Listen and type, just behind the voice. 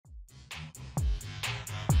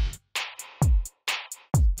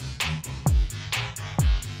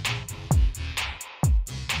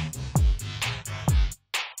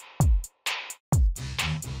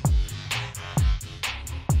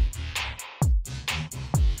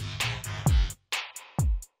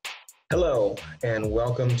Hello, and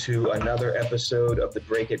welcome to another episode of the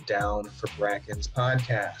Break It Down for Brackens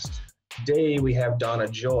podcast. Today we have Donna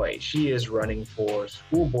Joy. She is running for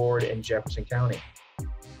school board in Jefferson County.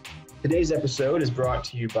 Today's episode is brought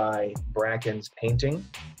to you by Brackens Painting.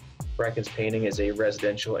 Brackens Painting is a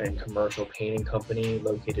residential and commercial painting company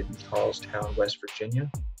located in Charlestown, West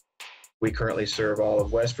Virginia. We currently serve all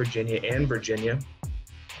of West Virginia and Virginia.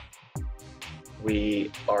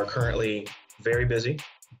 We are currently very busy,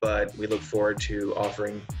 but we look forward to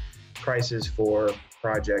offering prices for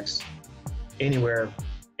projects anywhere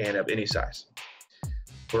and of any size.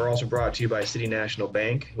 We're also brought to you by City National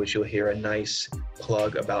Bank, which you'll hear a nice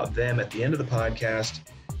plug about them at the end of the podcast,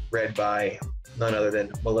 read by none other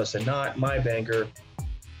than Melissa Knott, my banker.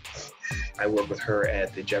 I work with her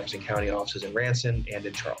at the Jefferson County offices in Ranson and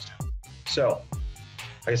in Charlestown. So,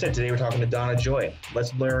 like I said, today we're talking to Donna Joy.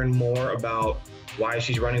 Let's learn more about why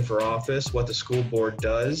she's running for office, what the school board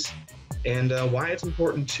does, and why it's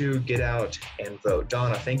important to get out and vote.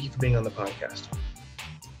 Donna, thank you for being on the podcast.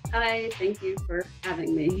 Hi, thank you for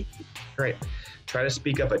having me. Great. Try to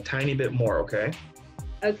speak up a tiny bit more, okay?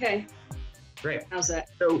 Okay. Great. How's that?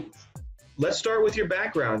 So let's start with your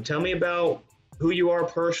background. Tell me about who you are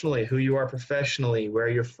personally, who you are professionally, where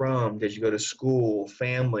you're from, did you go to school,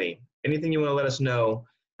 family, anything you want to let us know.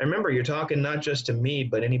 And remember, you're talking not just to me,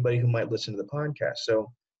 but anybody who might listen to the podcast.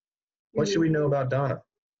 So what should we know about Donna?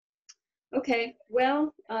 Okay.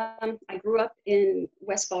 Well, I grew up in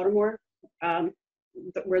West Baltimore,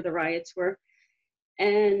 where the riots were.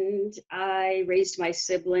 And I raised my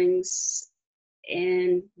siblings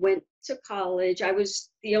and went to college. I was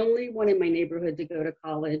the only one in my neighborhood to go to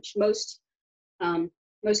college. Most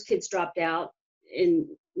kids dropped out in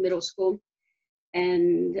middle school.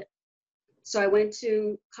 And so I went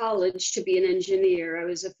to college to be an engineer. I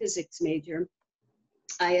was a physics major.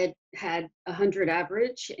 I had 100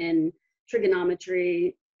 average in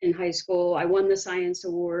trigonometry in high school. I won the science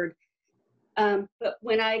award. But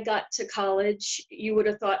when I got to college, you would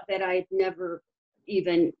have thought that I'd never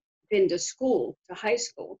even been to school, to high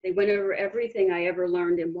school. They went over everything I ever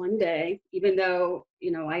learned in one day, even though,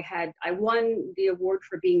 I won the award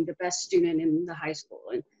for being the best student in the high school.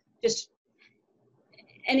 And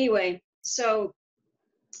anyway, so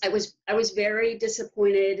I was very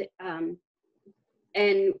disappointed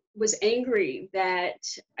and was angry that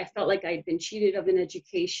I felt like I'd been cheated of an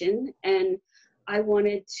education, and I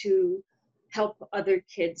wanted to help other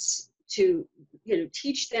kids to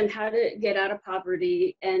teach them how to get out of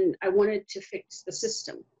poverty, and I wanted to fix the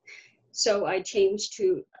system. So I changed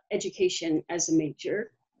to education as a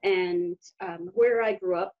major, and where I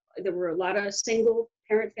grew up, there were a lot of single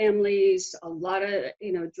parent families, a lot of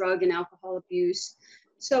drug and alcohol abuse.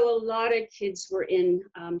 So a lot of kids were in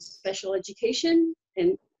special education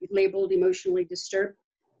and labeled emotionally disturbed.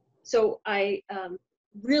 So I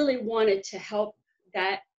really wanted to help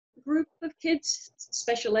that group of kids,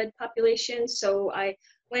 special ed population. So I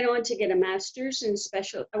went on to get a master's in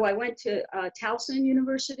I went to Towson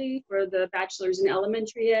University for the bachelor's in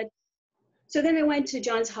elementary ed. So then I went to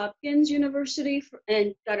Johns Hopkins University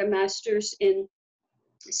and got a master's in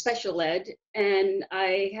special ed, and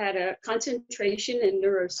I had a concentration in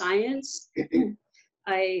neuroscience.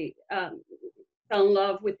 I fell in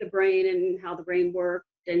love with the brain and how the brain worked,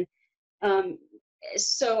 and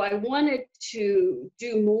so I wanted to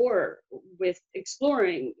do more with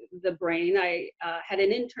exploring the brain. I had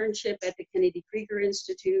an internship at the Kennedy Krieger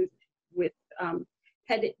Institute with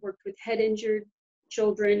worked with head injured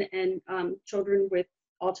children and children with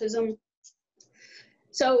autism.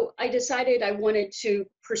 So I decided I wanted to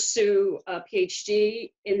pursue a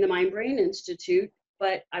PhD in the Mind Brain Institute,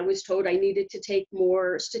 but I was told I needed to take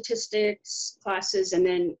more statistics classes and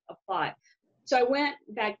then apply. So I went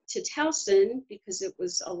back to Towson because it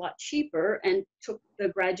was a lot cheaper and took the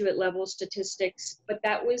graduate level statistics, but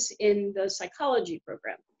that was in the psychology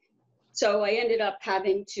program. So I ended up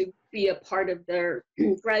having to be a part of their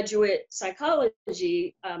graduate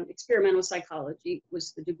psychology, experimental psychology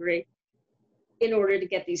was the degree, in order to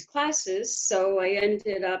get these classes. So I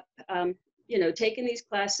ended up, taking these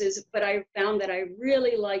classes, but I found that I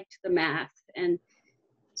really liked the math. And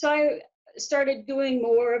so I started doing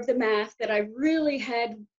more of the math that I really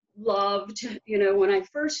had loved, when I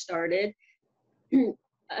first started.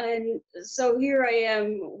 And so here I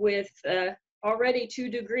am with already 2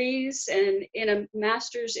 degrees and in a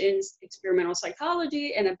master's in experimental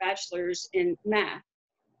psychology and a bachelor's in math.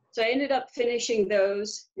 So I ended up finishing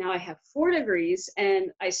those. Now I have 4 degrees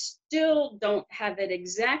and I still don't have it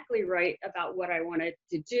exactly right about what I wanted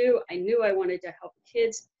to do. I knew I wanted to help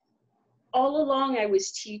kids. All along I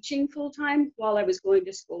was teaching full time while I was going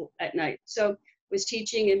to school at night. So was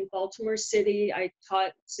teaching in Baltimore City. I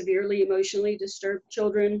taught severely emotionally disturbed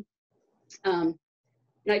children. And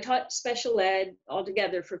I taught special ed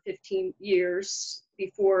altogether for 15 years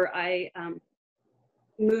before I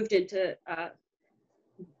moved into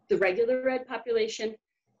the regular ed population.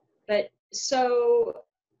 But so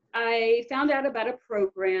I found out about a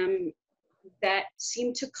program that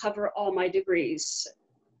seemed to cover all my degrees.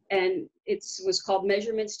 And it was called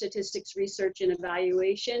Measurement, Statistics, Research, and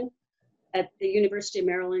Evaluation at the University of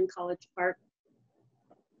Maryland, College Park.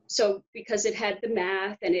 So because it had the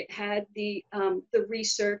math and it had the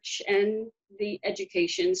research and the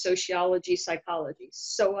education, sociology, psychology.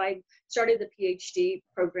 So I started the PhD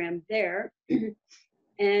program there.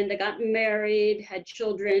 And I got married, had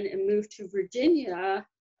children, and moved to Virginia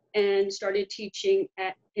and started teaching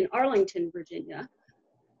in Arlington, Virginia,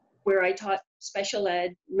 where I taught special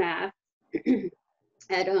ed math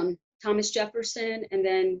at Thomas Jefferson and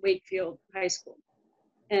then Wakefield High School.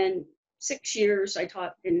 And 6 years I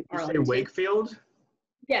taught in Arlington. You say Wakefield?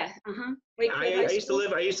 Yeah,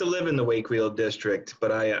 Wakefield I used to live in the Wakefield district,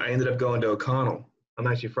 but I ended up going to O'Connell. I'm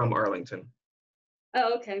actually from Arlington.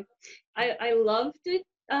 Oh, okay. I loved it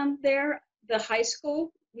there. The high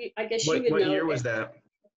school. I guess you would know. What year was that?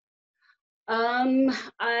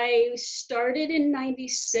 I started in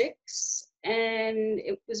 '96, and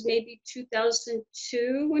it was maybe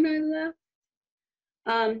 2002 when I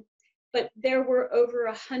left. But there were over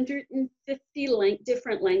 150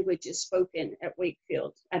 different languages spoken at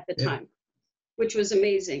Wakefield at the time, which was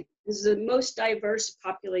amazing. It was the most diverse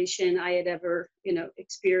population I had ever,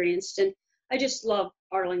 experienced. And I just love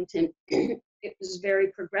Arlington. It was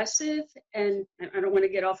very progressive, and I don't want to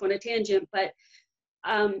get off on a tangent, but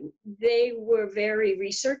they were very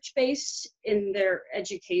research-based in their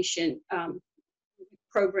education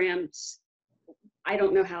programs. I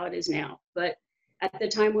don't know how it is now, but at the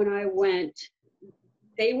time when I went,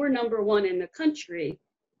 they were number one in the country,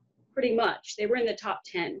 pretty much. They were in the top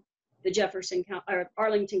 10, the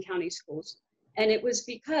Arlington County schools. And it was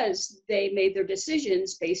because they made their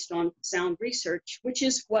decisions based on sound research, which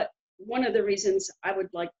is one of the reasons I would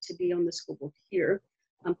like to be on the school board here.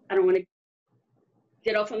 I don't want to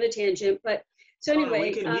get off on the tangent, but so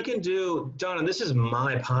anyway. We can do, Donna, this is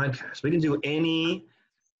my podcast. We can do any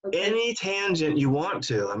tangent you want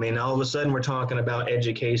to. I mean, all of a sudden we're talking about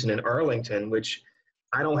education in Arlington, which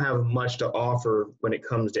I don't have much to offer when it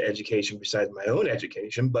comes to education besides my own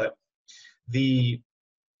education, but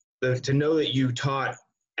to know that you taught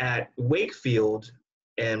at Wakefield,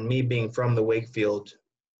 and me being from the Wakefield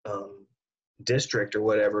district or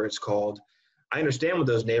whatever it's called, I understand what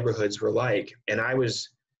those neighborhoods were like. And I was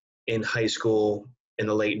in high school in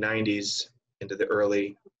the late 90s into the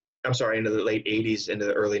late 80s into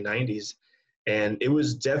the early 90s. And it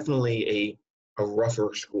was definitely a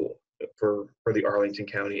rougher school for the Arlington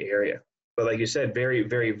County area. But like you said, very,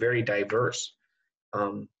 very, very diverse.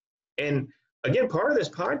 And again, part of this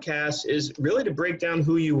podcast is really to break down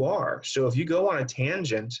who you are. So if you go on a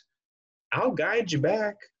tangent, I'll guide you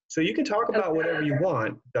back. So you can talk about whatever you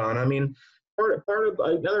want, Don. I mean, part of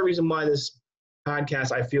another reason why this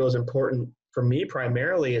podcast I feel is important for me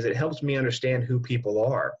primarily is it helps me understand who people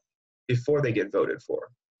are before they get voted for.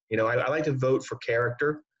 I like to vote for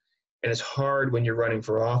character, and it's hard when you're running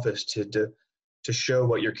for office to show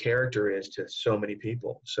what your character is to so many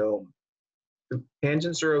people. So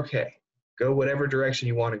tangents are okay. Go whatever direction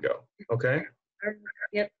you want to go. Okay.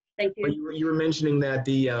 Yep. Thank you. You were mentioning that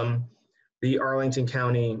the Arlington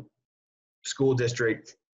County School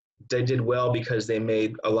District, they did well because they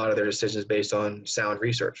made a lot of their decisions based on sound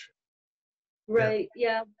research. Right.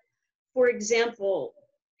 Yeah. For example,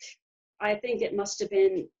 I think it must have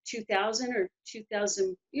been 2000 or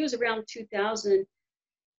 2000. It was around 2000.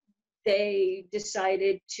 They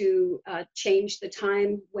decided to change the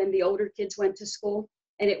time when the older kids went to school.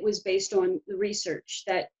 And it was based on the research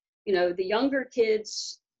that, the younger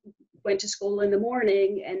kids went to school in the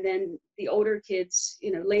morning, and then the older kids,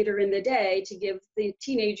 later in the day, to give the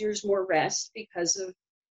teenagers more rest because of,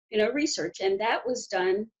 research. And that was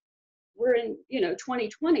done. We're in,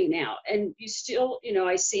 2020 now, and you still,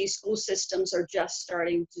 I see school systems are just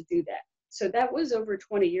starting to do that. So that was over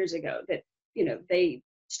 20 years ago that, they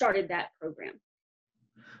started that program.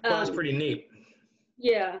 Well, that's pretty neat.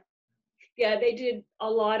 Yeah. Yeah, they did a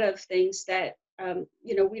lot of things that,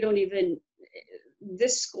 we don't even,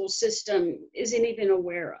 this school system isn't even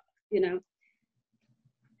aware of,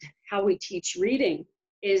 How we teach reading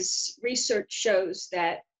is research shows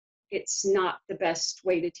that it's not the best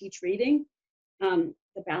way to teach reading, the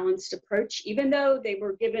balanced approach, even though they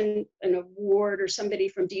were given an award or somebody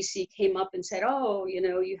from DC came up and said, oh,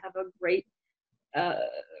 you have a great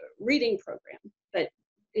reading program. but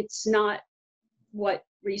it's not what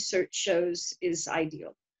research shows is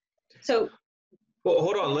ideal. So, well,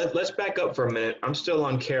 hold on. Let's back up for a minute. I'm still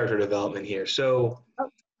on character development here. So,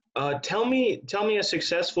 tell me a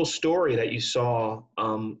successful story that you saw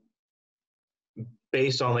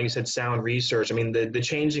based on, like you said, sound research. I mean, the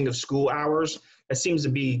changing of school hours, that seems to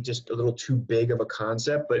be just a little too big of a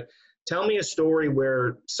concept, but tell me a story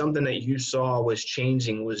where something that you saw was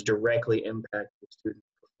changing was directly impacting student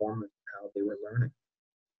performance, how they were learning.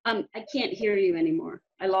 I can't hear you anymore.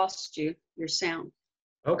 I lost you, your sound.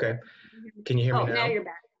 Okay. Can you hear me now? Oh, now you're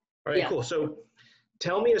back. All right, yeah. Cool. So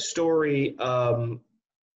tell me a story. I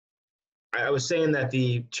was saying that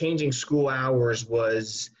the changing school hours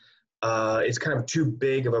was, it's kind of too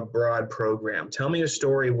big of a broad program. Tell me a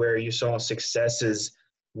story where you saw successes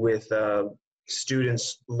with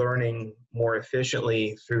students learning more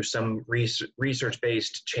efficiently through some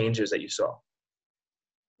research-based changes that you saw.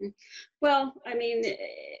 Well, I mean,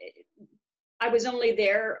 I was only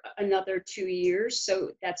there another 2 years,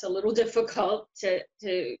 so that's a little difficult to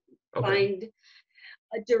find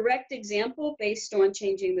a direct example based on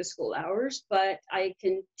changing the school hours, but I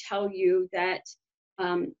can tell you that,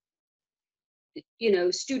 you know,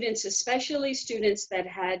 students, especially students that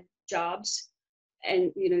had jobs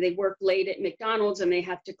and, you know, they work late at McDonald's and they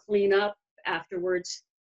have to clean up afterwards,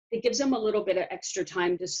 it gives them a little bit of extra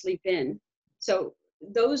time to sleep in. So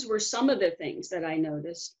those were some of the things that I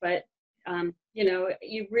noticed, but you know,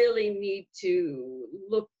 you really need to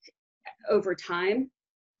look over time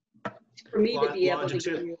for me to be able to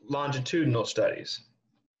give you longitudinal studies.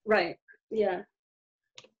 Right. Yeah.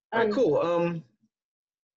 All right, cool.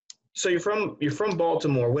 So you're from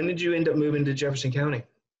Baltimore. When did you end up moving to Jefferson County?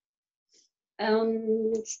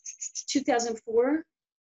 2004.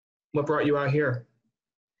 What brought you out here?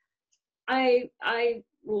 I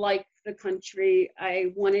like the country.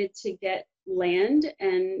 I wanted to get land,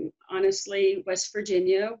 and honestly, West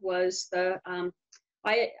Virginia was the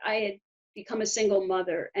I had become a single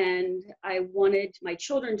mother, and I wanted my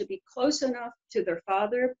children to be close enough to their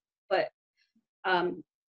father, but I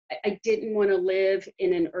didn't want to live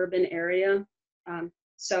in an urban area,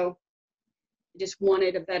 so I just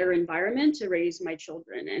wanted a better environment to raise my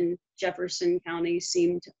children, and Jefferson County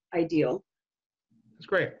seemed ideal. That's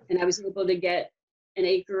great. And I was able to get an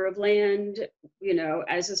acre of land, you know,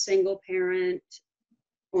 as a single parent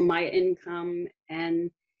on my income, and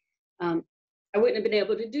I wouldn't have been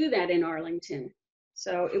able to do that in Arlington.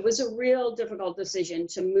 So it was a real difficult decision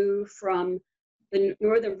to move from the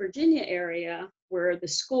Northern Virginia area where the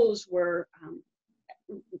schools were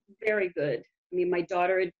very good. I mean, my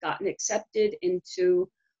daughter had gotten accepted into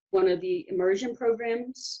one of the immersion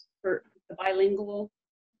programs for the bilingual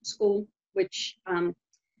school, which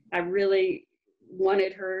I really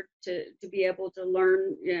wanted her to be able to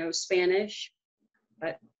learn, you know, Spanish.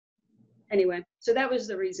 But anyway, so that was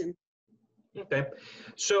the reason. Okay.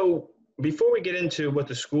 So before we get into what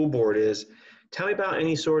the school board is, tell me about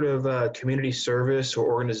any sort of community service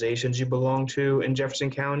or organizations you belong to in Jefferson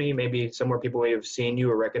County, maybe somewhere people may have seen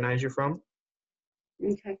you or recognize you from.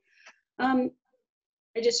 Okay. I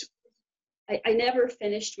never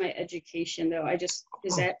finished my education though.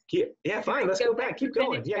 Is that? Yeah, fine. Let's go back. Keep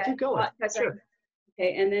going. Yeah, keep going. Sure.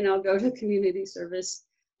 Okay, and then I'll go to community service.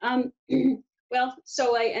 Well,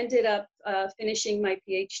 so I ended up finishing my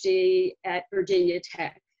PhD at Virginia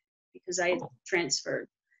Tech because I transferred.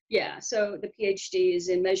 Yeah, so the PhD is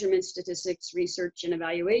in measurement, statistics, research, and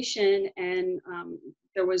evaluation. And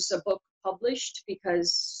there was a book published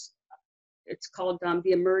because it's called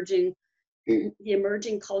the emerging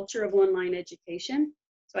culture of online education.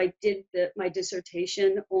 So I did my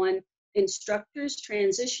dissertation on instructors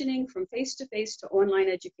transitioning from face-to-face to online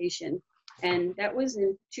education. And that was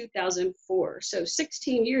in 2004. So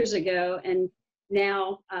 16 years ago. And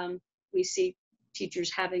now we see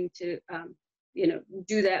teachers having to, you know,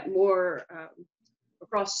 do that more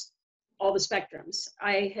across all the spectrums.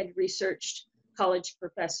 I had researched college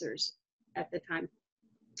professors at the time.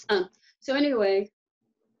 So anyway,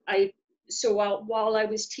 while I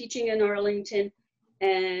was teaching in Arlington,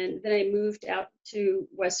 and then I moved out to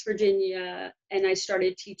West Virginia and I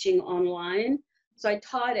started teaching online. So I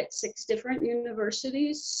taught at 6 different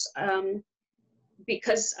universities.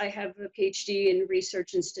 Because I have a PhD in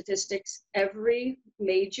research and statistics, every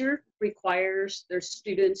major requires their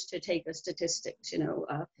students to take a statistics, you know,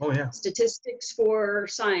 statistics for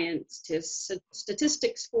science,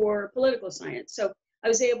 statistics for political science. So I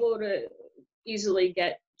was able to easily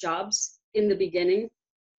get jobs in the beginning.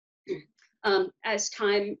 As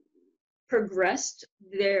time progressed,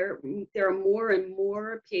 there are more and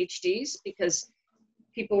more PhDs because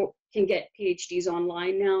people can get PhDs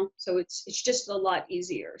online now, so it's just a lot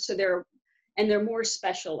easier. So they're more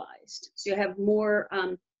specialized. So you have more.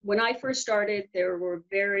 When I first started, there were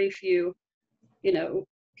very few,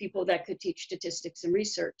 people that could teach statistics and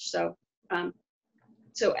research. So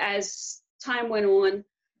so as time went on,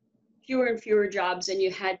 fewer and fewer jobs, and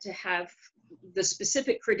you had to have the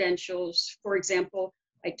specific credentials. For example,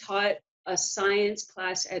 I taught a science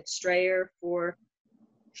class at Strayer for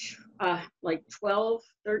like 12,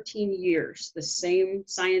 13 years, the same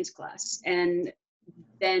science class. And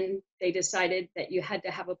then they decided that you had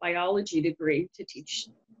to have a biology degree to teach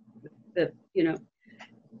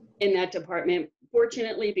in that department.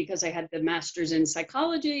 Fortunately, because I had the master's in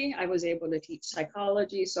psychology, I was able to teach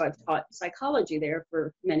psychology. So I've taught psychology there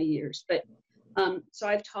for many years. But so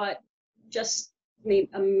I've taught just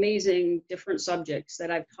amazing different subjects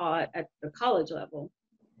that I've taught at the college level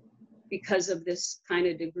because of this kind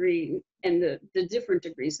of degree and the different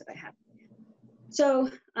degrees that I have. So,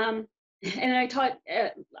 and I taught,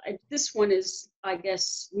 this one is, I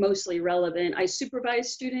guess, mostly relevant. I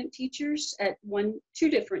supervise student teachers at two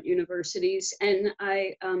different universities, and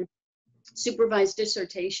I supervise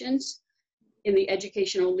dissertations in the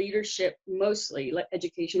educational leadership, mostly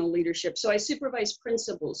educational leadership. So I supervise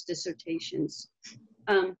principals' dissertations.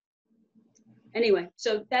 Anyway,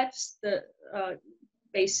 so that's the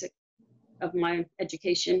basic of my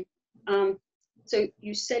education. So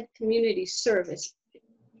you said community service.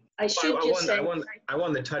 I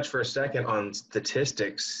wanted to touch for a second on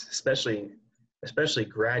statistics, especially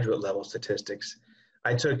graduate level statistics.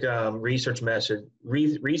 I took research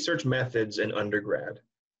methods in undergrad,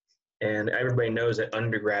 and everybody knows that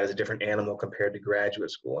undergrad is a different animal compared to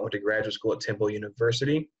graduate school. I went to graduate school at Temple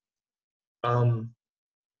University.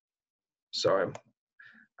 Sorry,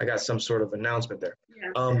 I got some sort of announcement there.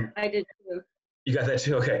 Yeah, I did too. You got that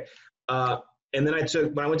too? Okay. And then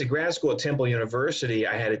when I went to grad school at Temple University,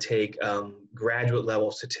 I had to take graduate level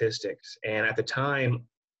statistics. And at the time,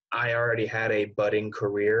 I already had a budding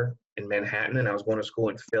career in Manhattan, and I was going to school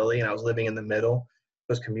in Philly, and I was living in the middle.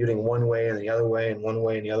 I was commuting one way and the other way and one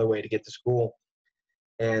way and the other way to get to school.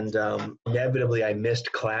 And inevitably, I missed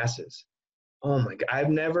classes. Oh my God, I've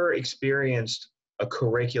never experienced a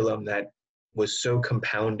curriculum that was so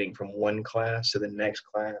compounding from one class to the next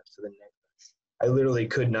class to the next. I literally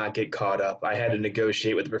could not get caught up. I had to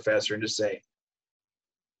negotiate with the professor and just say,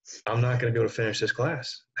 I'm not going to be able to finish this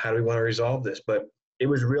class. How do we want to resolve this? But it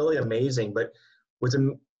was really amazing. But what's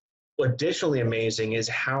additionally amazing is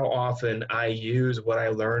how often I use what I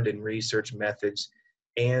learned in research methods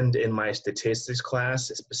and in my statistics class,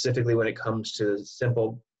 specifically when it comes to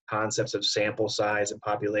simple concepts of sample size and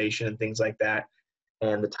population and things like that,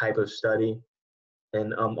 and the type of study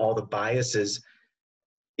and all the biases.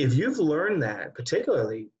 If you've learned that,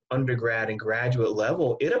 particularly undergrad and graduate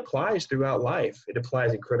level, it applies throughout life. It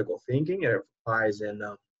applies in critical thinking. It applies in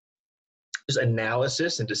just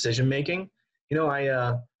analysis and decision making.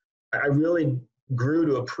 I really grew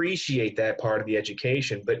to appreciate that part of the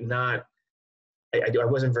education, but I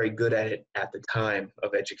wasn't very good at it at the time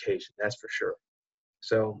of education, that's for sure.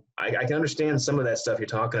 So I can understand some of that stuff you're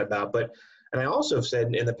talking about, and I also have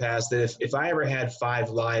said in the past that if I ever had 5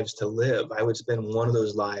 lives to live, I would spend one of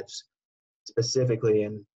those lives specifically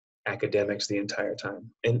in academics the entire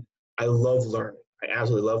time. And I love learning. I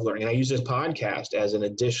absolutely love learning. And I use this podcast as an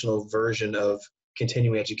additional version of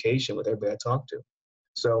continuing education with everybody I talk to.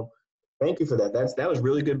 So thank you for that. That was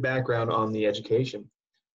really good background on the education.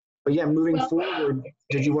 But yeah, moving forward,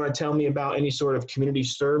 did you want to tell me about any sort of community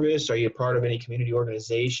service? Are you a part of any community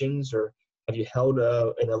organizations, or have you held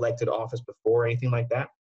an elected office before, anything like that?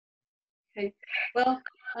 Okay. Well,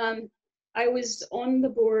 I was on the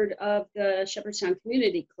board of the Shepherdstown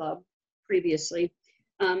Community Club previously.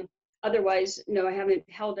 Otherwise, no, I haven't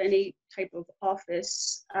held any type of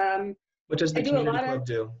office. What does the community club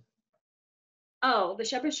do? Oh, the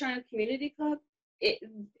Shepherdstown Community Club?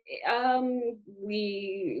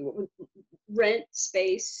 We rent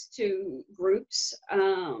space to groups.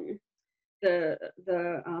 The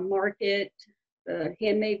market, the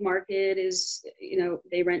handmade market is,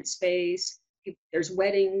 they rent space. There's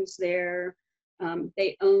weddings there.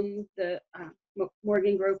 They own the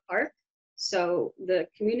Morgan Grove Park. So the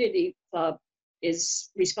community club is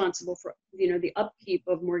responsible for, the upkeep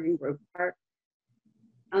of Morgan Grove Park.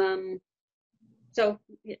 So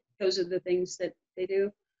yeah, those are the things that they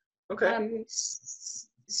do. Okay.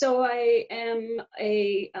 So I am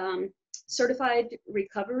a certified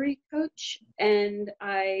recovery coach, and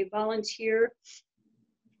I volunteer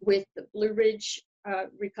with the Blue Ridge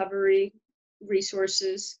Recovery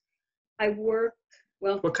Resources. I work,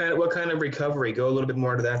 well. What kind of recovery? Go a little bit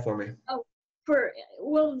more into that for me. Oh,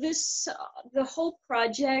 Well, the whole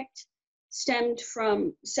project stemmed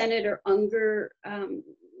from Senator Unger,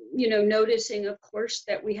 noticing, of course,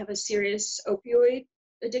 that we have a serious opioid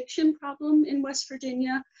addiction problem in West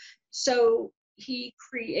Virginia. So he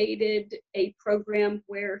created a program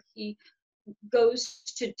where he goes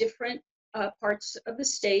to different parts of the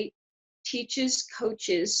state, teaches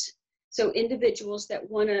coaches, so individuals that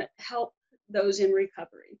want to help those in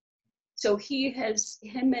recovery. So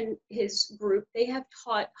him and his group, they have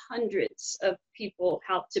taught hundreds of people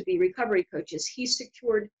how to be recovery coaches. He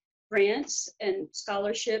secured grants and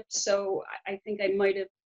scholarships, so I think I might have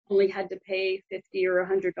only had to pay $50 or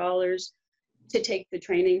 $100 to take the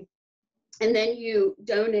training. And then you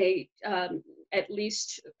donate at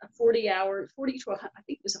least 40 hours, 40 to, I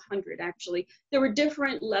think it was 100 actually. There were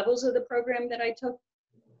different levels of the program that I took.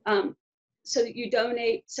 So you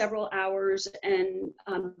donate several hours and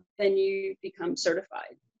then you become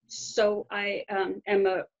certified. So I am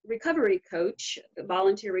a recovery coach, a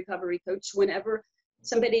volunteer recovery coach. Whenever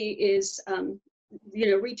somebody is,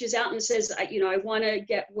 reaches out and says, I want to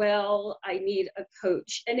get well, I need a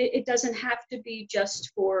coach. And it doesn't have to be just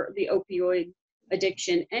for the opioid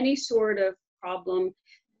addiction, any sort of problem,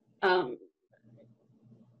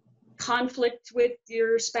 conflict with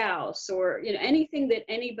your spouse, or anything that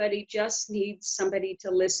anybody just needs somebody to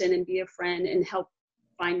listen and be a friend and help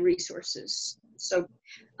find resources. So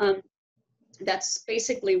that's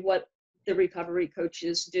basically what the recovery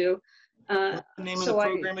coaches do. What's the name of the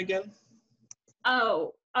program again?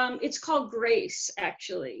 Oh, it's called GRACE,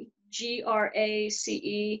 actually.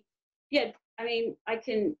 GRACE. Yeah, I mean, I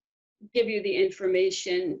can give you the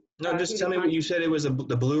information. No, just tell me what you said. It was the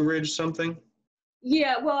Blue Ridge something?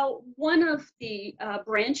 Yeah, well, one of the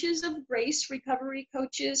branches of GRACE recovery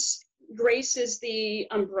coaches, GRACE is the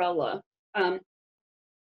umbrella.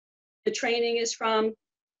 The training is from,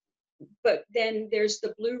 but then there's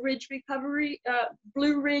the Blue Ridge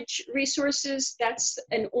Blue Ridge Resources. That's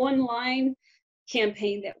an online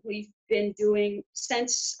campaign that we've been doing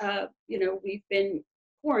since, we've been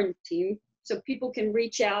quarantined. So people can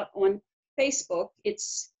reach out on Facebook.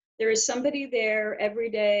 There is somebody there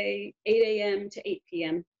every day, 8 a.m. to 8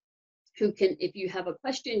 p.m. who can, if you have a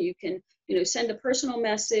question, you can, send a personal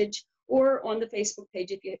message, or on the Facebook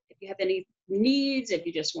page, if you have any needs, if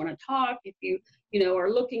you just want to talk, if you,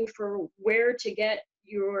 are looking for where to get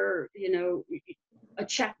your, a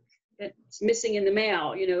check that's missing in the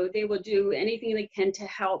mail, they will do anything they can to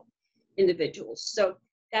help individuals. So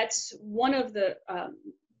that's one of the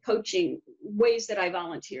coaching ways that I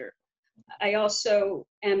volunteer. I also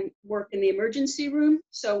work in the emergency room.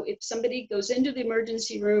 So if somebody goes into the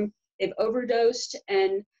emergency room, they've overdosed,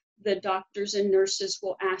 and the doctors and nurses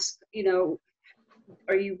will ask,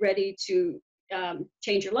 are you ready to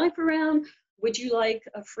change your life around? Would you like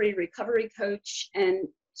a free recovery coach? And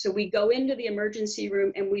so we go into the emergency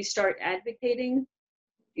room and we start advocating,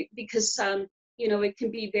 because, it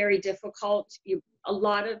can be very difficult. A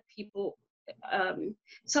lot of people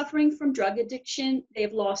suffering from drug addiction,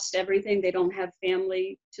 they've lost everything. They don't have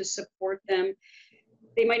family to support them.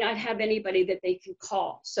 They might not have anybody that they can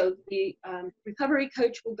call. So the recovery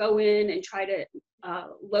coach will go in and try to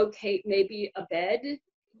locate maybe a bed,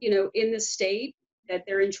 in the state that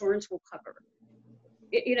their insurance will cover.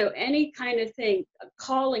 Any kind of thing,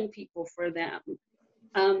 calling people for them.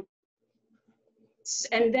 And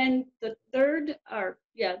then the third, a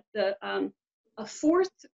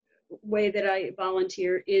fourth way that I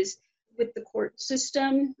volunteer is with the court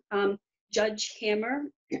system. Judge Hammer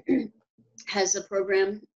has a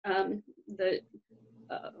program, the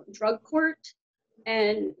drug court.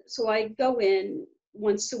 And so I go in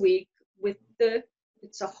once a week with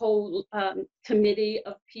it's a whole committee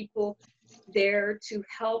of people there to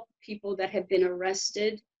help people that have been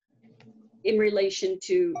arrested in relation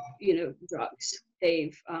to, drugs.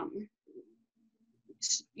 They've,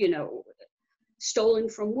 stolen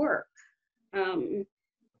from work,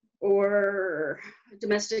 or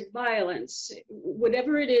domestic violence,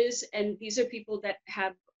 whatever it is. And these are people that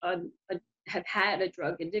have had a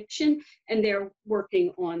drug addiction, and they're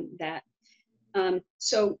working on that.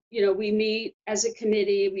 So, we meet as a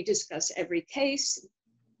committee, we discuss every case,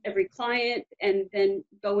 every client, and then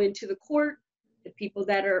go into the court. The people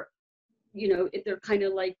that are, if they're kind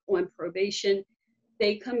of like on probation,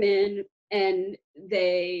 they come in and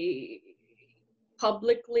they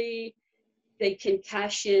publicly, they can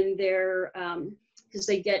cash in their, because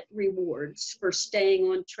they get rewards for staying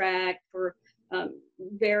on track, for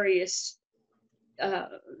various,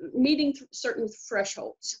 meeting certain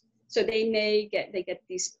thresholds. So they get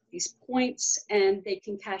these points, and they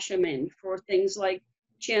can cash them in for things like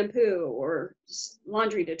shampoo or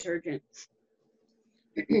laundry detergent.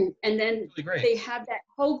 And then Really great. they have that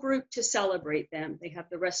whole group to celebrate them. They have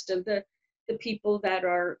the rest of the people that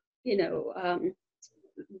are, they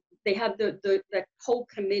have the whole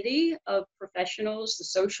committee of professionals, the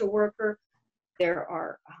social worker. There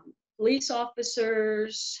are police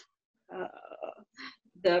officers,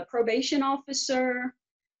 the probation officer,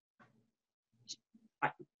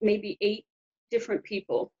 maybe 8 different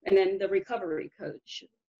people, and then the recovery coach,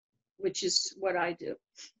 which is what I do.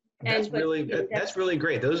 That's really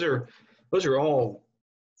great. Those are all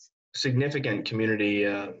significant community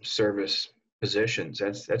service positions.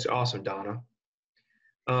 That's awesome, Donna.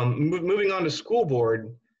 Moving on to school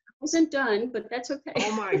board. Wasn't done, but that's okay.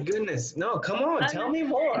 Oh my goodness! No, come on, tell me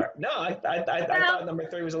more. No, I thought number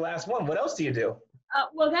 3 was the last one. What else do you do?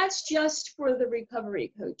 Well, that's just for the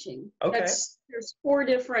recovery coaching. Okay.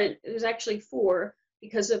 There's actually 4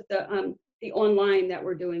 because of the online that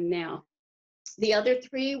we're doing now. The other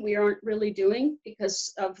 3 we aren't really doing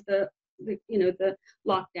because of the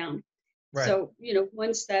lockdown. Right. So,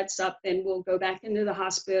 once that's up, then we'll go back into the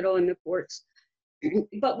hospital and the courts.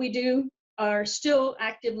 But we are still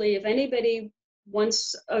actively, if anybody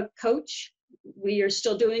wants a coach, we are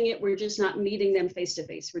still doing it. We're just not meeting them face to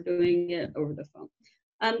face. We're doing it over the phone.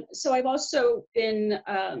 So I've also been,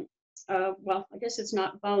 well, I guess it's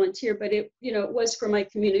not volunteer, but it was for my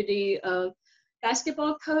community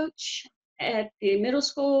basketball coach at the middle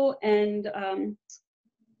school, and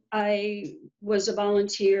I was a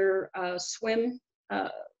volunteer swim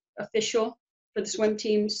official for the swim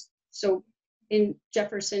teams. So in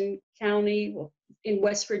Jefferson County, in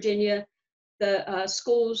West Virginia, the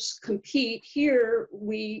schools compete. Here,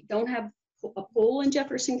 we don't have a pool in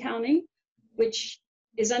Jefferson County, which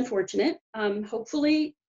is unfortunate.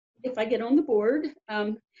 Hopefully, if I get on the board,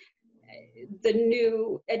 the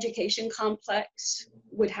new education complex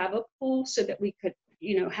would have a pool so that we could,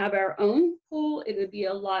 have our own pool. It would be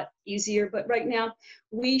a lot easier. But right now,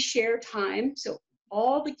 we share time. So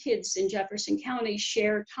all the kids in Jefferson County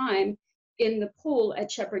share time in the pool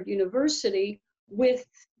at Shepherd University with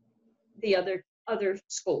the other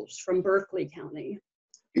schools from Berkeley County.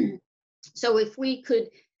 So if we could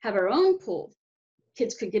have our own pool,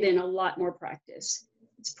 kids could get in a lot more practice.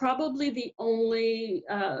 It's probably the only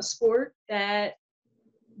sport that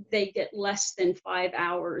they get less than 5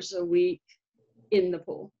 hours a week in the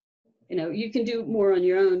pool. You can do more on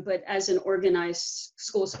your own, but as an organized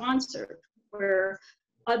school sponsor, where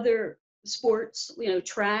other sports,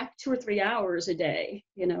 track 2 or 3 hours a day,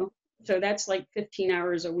 so that's like 15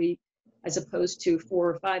 hours a week as opposed to 4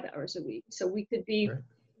 or 5 hours a week. So we could be,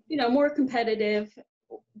 more competitive,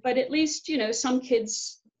 but at least, some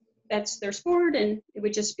kids, that's their sport, and it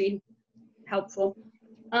would just be helpful.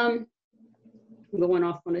 I'm going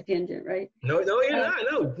off on a tangent, right? No, you're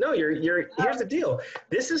not. No, you're. Here's the deal.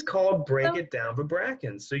 This is called Break It Down for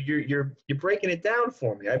Brackens. So you're breaking it down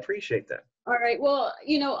for me. I appreciate that. All right. Well,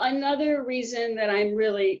 another reason that I'm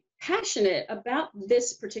really passionate about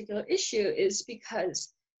this particular issue is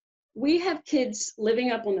because we have kids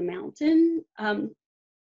living up on the mountain.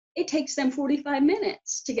 It takes them 45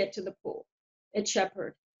 minutes to get to the pool at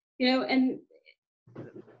Shepherd, and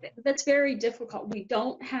that's very difficult. We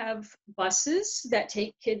don't have buses that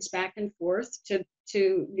take kids back and forth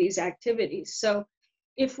to these activities. So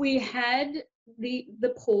if we had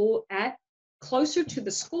the pool at closer to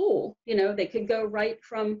the school, they could go right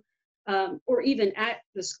from, or even at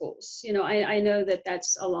the schools. I know that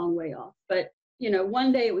that's a long way off, but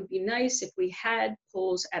one day it would be nice if we had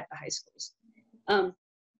pools at the high schools.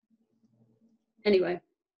 Anyway,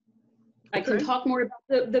 I can talk more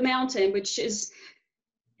about the mountain, which is,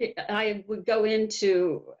 I would go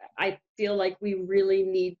into, I feel like we really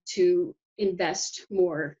need to invest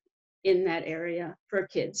more in that area for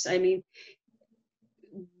kids. I mean,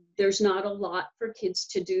 there's not a lot for kids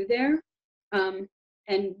to do there.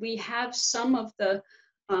 And we have some of the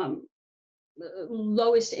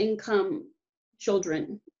lowest income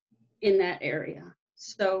children in that area.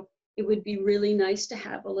 So it would be really nice to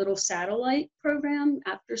have a little satellite program,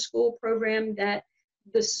 after school program that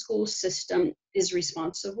the school system is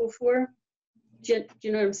responsible for. Do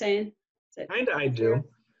you know what I'm saying? Kinda, I do.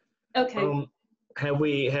 Okay. Have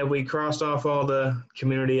we crossed off all the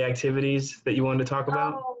community activities that you wanted to talk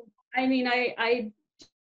about? Oh, I mean, I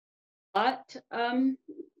lot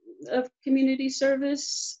of community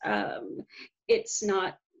service. It's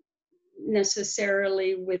not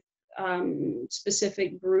necessarily with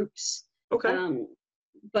specific groups. Okay.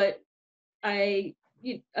 But I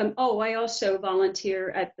also volunteer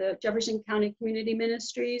at the Jefferson County Community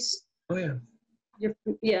Ministries. Oh yeah.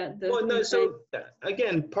 Well, no. So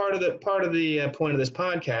again, part of the point of this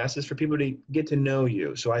podcast is for people to get to know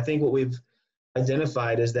you. So I think what we've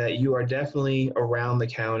identified is that you are definitely around the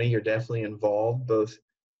county. You're definitely involved, both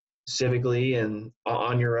civically and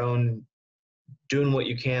on your own, doing what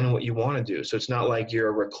you can and what you want to do. So it's not like you're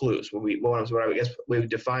a recluse. What I guess we would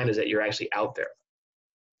define is that you're actually out there.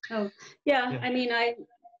 Oh, yeah. I mean, I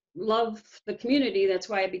love the community. That's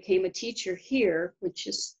why I became a teacher here, which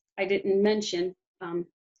is, I didn't mention,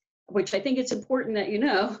 which I think it's important that you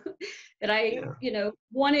know, that I,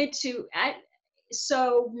 wanted to,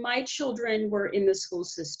 so my children were in the school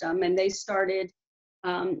system and they started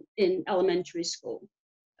in elementary school.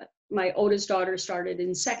 My oldest daughter started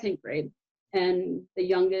in second grade and the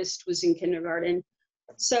youngest was in kindergarten.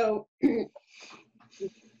 So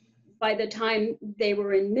by the time they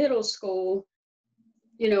were in middle school,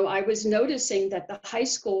 I was noticing that the high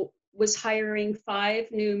school was hiring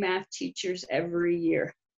 5 new math teachers every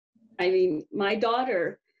year. I mean, my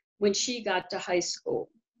daughter, when she got to high school,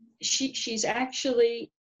 she's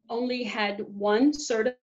actually only had one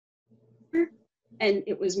certificate, and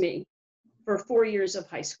it was me for 4 years of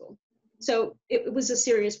high school. So it was a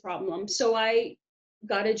serious problem. So I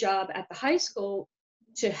got a job at the high school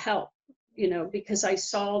to help, because I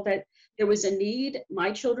saw that there was a need.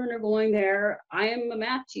 My children are going there. I am a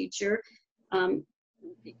math teacher.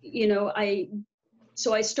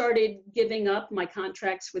 So I started giving up my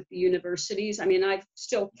contracts with the universities. I mean, I've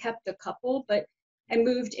still kept a couple, but I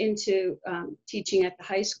moved into teaching at the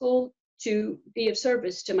high school to be of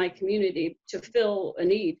service to my community, to fill a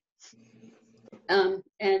need. And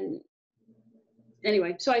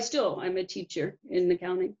anyway, so I'm a teacher in the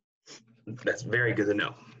county. That's very good to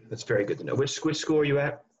know. That's very good to know. Which school are you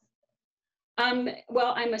at?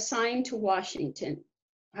 Well, I'm assigned to Washington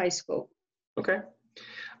High School. Okay.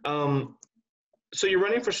 So you're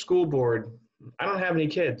running for school board. I don't have any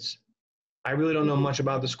kids. I really don't know much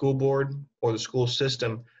about the school board or the school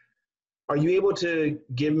system. Are you able to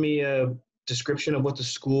give me a description of what the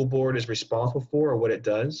school board is responsible for or what it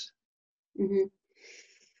does? Mm-hmm.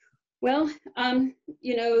 Well,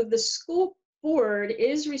 the school board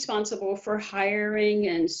is responsible for hiring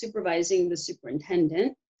and supervising the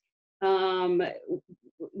superintendent.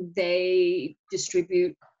 They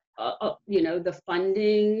distribute, the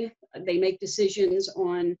funding. They make decisions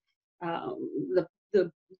on the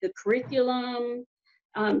curriculum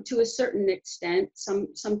to a certain extent.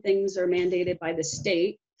 Some things are mandated by the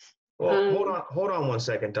state. Well, hold on 1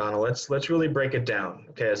 second, Donna. Let's really break it down,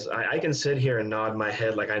 because I can sit here and nod my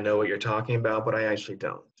head like I know what you're talking about, but I actually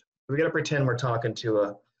don't. We got to pretend we're talking to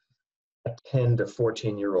a 10 to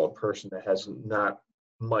 14-year-old person that has not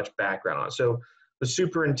much background on it. So the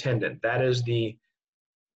superintendent, that is the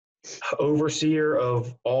overseer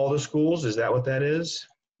of all the schools. Is that what that is?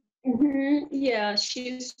 Mm-hmm. Yeah,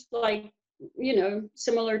 she's like,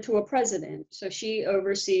 similar to a president. So she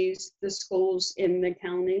oversees the schools in the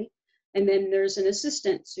county. And then there's an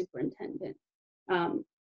assistant superintendent. And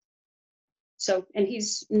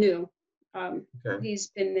he's new. Okay. He's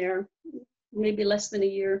been there maybe less than a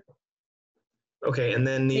year. Okay, and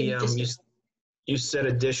then you said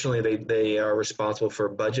additionally they are responsible for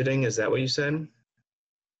budgeting. Is that what you said?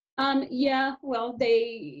 Yeah, well,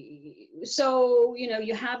 you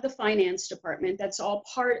have the finance department. That's all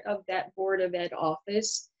part of that Board of Ed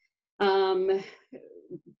office.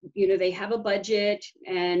 They have a budget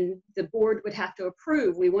and the board would have to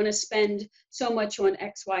approve. We want to spend so much on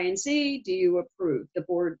X, Y, and Z. Do you approve? The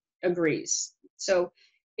board agrees. So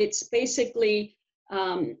it's basically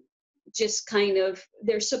just kind of,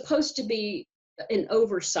 there's supposed to be an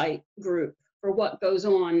oversight group for what goes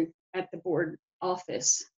on at the board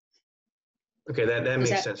office. Okay, that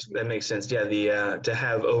makes sense. That makes sense. Yeah, to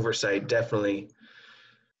have oversight, definitely.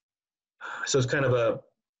 So it's kind of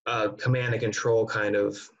a command and control kind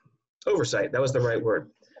of oversight. That was the right word.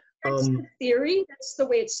 That's the theory. That's the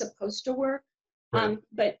way it's supposed to work. Right.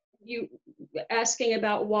 But you asking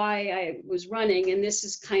about why I was running, and this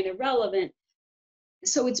is kind of relevant.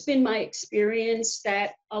 So it's been my experience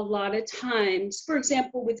that a lot of times, for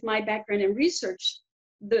example, with my background in research,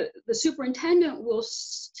 the superintendent will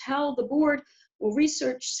tell the board, well,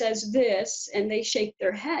 research says this, and they shake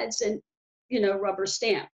their heads and, rubber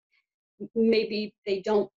stamp. Maybe they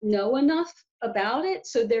don't know enough about it,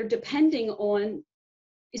 so they're depending on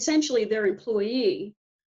essentially their employee,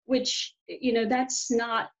 which, that's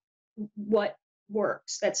not what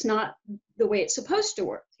works. That's not the way it's supposed to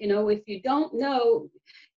work. If you don't know,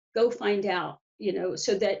 go find out,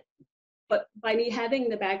 but by me having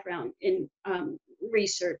the background in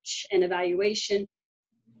research and evaluation,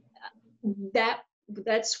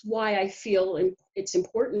 that's why I feel it's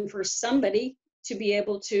important for somebody to be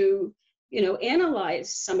able to,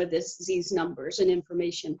 analyze some of these numbers and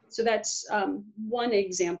information. So that's one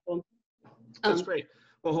example. That's Um, great.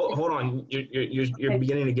 Well, hold on. You're okay,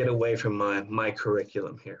 beginning to get away from my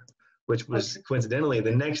curriculum here, which was okay. coincidentally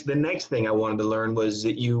the next thing I wanted to learn was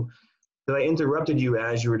that I interrupted you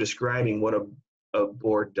as you were describing what a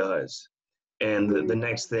board does. And the Mhm.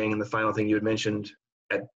 next thing and the final thing you had mentioned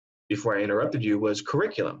at before I interrupted you was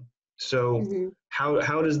curriculum. So Mhm.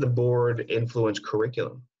 how does the board influence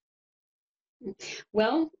curriculum?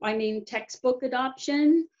 Well, I mean, textbook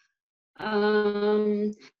adoption.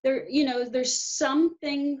 There, there's some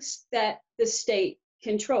things that the state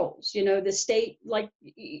controls. The state, like,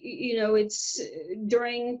 it's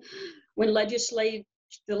during when the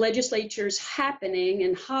legislature's happening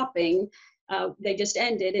and hopping. They just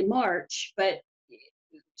ended in March, but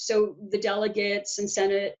so the delegates and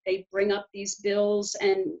Senate, they bring up these bills.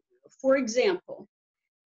 And for example,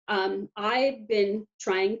 I've been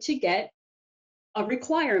trying to get a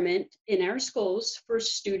requirement in our schools for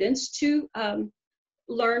students to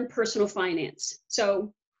learn personal finance.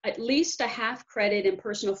 So at least a half credit in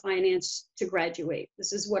personal finance to graduate.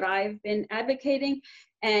 This is what I've been advocating.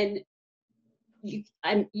 And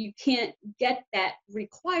you can't get that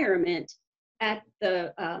requirement at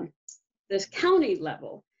the county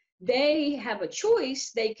level. They have a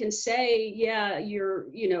choice. They can say, yeah, you're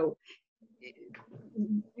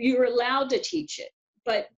allowed to teach it.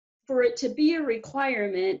 But for it to be a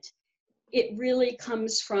requirement, it really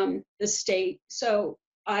comes from the state. So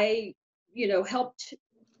I, helped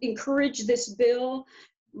encourage this bill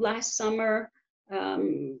last summer,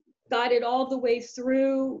 got it all the way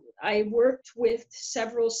through. I worked with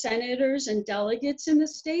several senators and delegates in the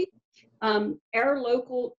state. Our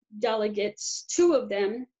local delegates, two of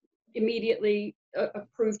them immediately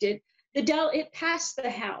approved it. It passed the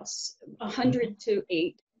House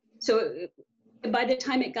 100-8. So by the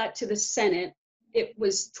time it got to the Senate, it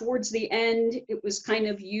was towards the end. It was kind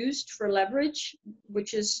of used for leverage,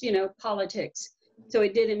 which is, politics. So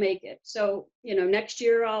it didn't make it. So, next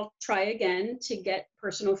year I'll try again to get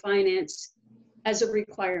personal finance as a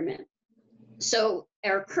requirement. So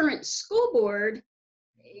our current school board,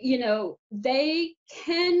 they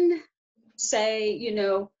can say,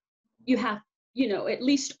 you have, at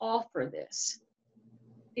least offer this,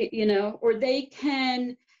 or they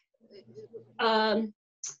can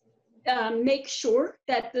make sure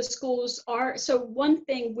that the schools are. So one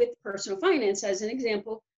thing with personal finance, as an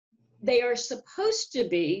example, they are supposed to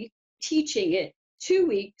be teaching it 2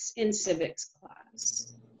 weeks in civics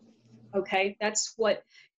class. Okay, that's what,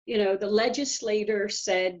 the legislator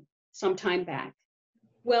said some time back.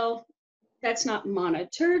 Well, that's not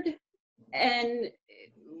monitored, and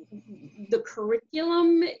the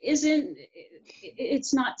curriculum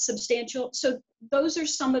it's not substantial. So those are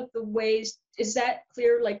some of the ways. Is that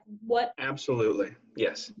clear? Like what Absolutely.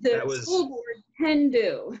 Yes. the school board can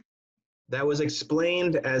do? That was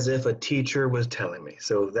explained as if a teacher was telling me.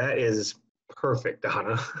 So that is perfect,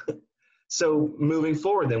 Donna. So moving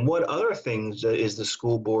forward, then what other things is the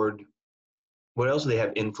school board, what else do they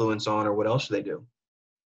have influence on, or what else do they do?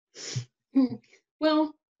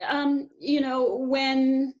 Well,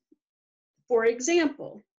 when, for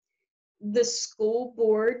example, the school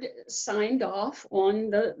board signed off on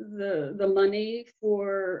the money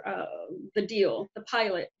for the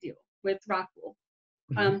pilot deal with Rockwell.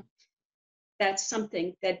 That's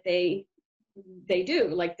something that they do.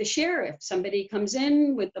 Like the sheriff, somebody comes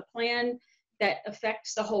in with a plan that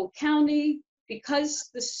affects the whole county,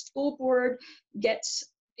 because the school board gets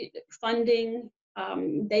funding,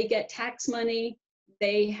 they get tax money,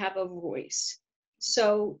 they have a voice.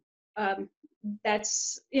 So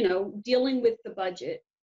that's, dealing with the budget.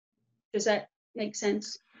 Does that make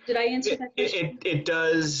sense? Did I answer that question? It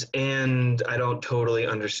does, and I don't totally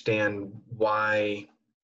understand why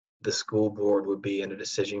the school board would be in a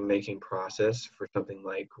decision-making process for something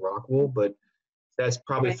like Rockwell, but that's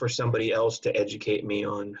probably Right. for somebody else to educate me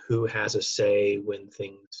on who has a say when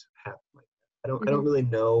things happen like that. I don't really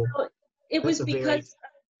know. Well, it That's was a very because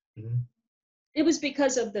it was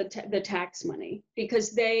because of the tax money,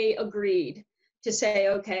 because they agreed to say,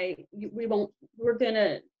 okay, you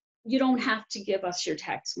don't have to give us your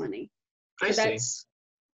tax money. So I see. that's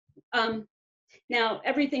now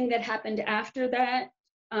everything that happened after that,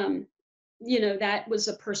 that was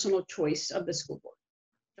a personal choice of the school board,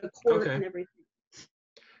 the court Okay. and everything.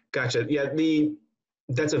 Gotcha. Yeah,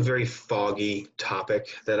 that's a very foggy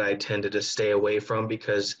topic that I tended to stay away from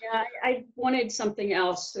because. Yeah, I wanted something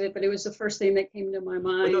else, but it was the first thing that came to my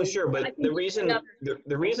mind. No, sure, but I can the give you reason another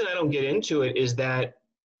the reason I don't get into it is that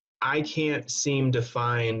I can't seem to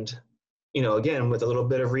find, again, with a little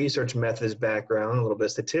bit of research methods background, a little bit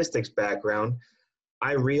of statistics background,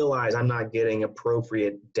 I realize I'm not getting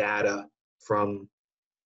appropriate data from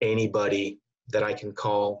anybody that I can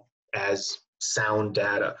call as sound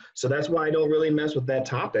data. So that's why I don't really mess with that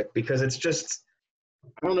topic, because it's just,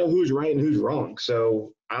 I don't know who's right and who's wrong.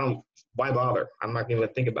 So why bother? I'm not going to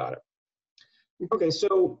think about it. Okay,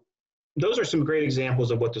 so those are some great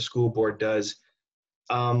examples of what the school board does.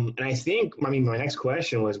 And my next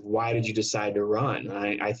question was, why did you decide to run?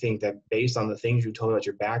 I think that based on the things you told me about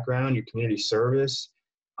your background, your community service,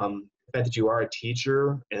 the fact that you are a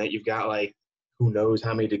teacher and that you've got like, who knows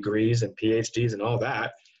how many degrees and PhDs and all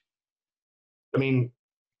that. I mean,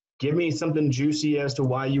 give me something juicy as to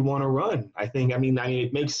why you want to run.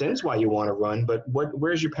 It makes sense why you want to run, but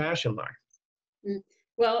where's your passion lie?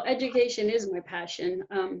 Well, education is my passion.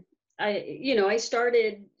 I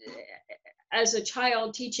started as a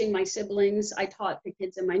child teaching my siblings. I taught the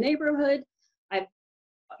kids in my neighborhood. I've,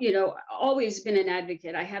 always been an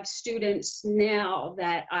advocate. I have students now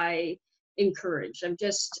that I encourage.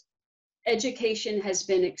 Education has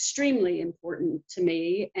been extremely important to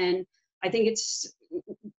me. And I think it's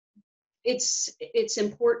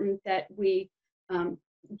important that we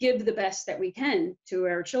give the best that we can to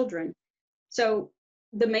our children. So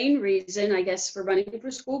the main reason, I guess, for running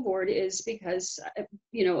for school board is because,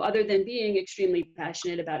 other than being extremely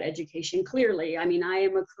passionate about education, clearly, I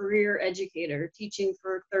am a career educator, teaching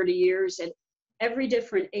for 30 years at every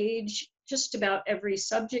different age, just about every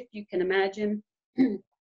subject you can imagine.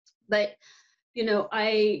 But,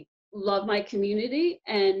 I love my community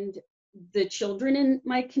and the children in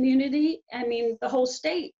my community, the whole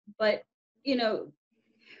state. But,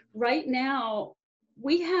 right now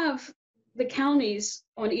we have the counties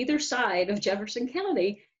on either side of Jefferson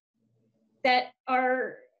County that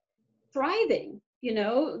are thriving.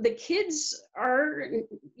 The kids are,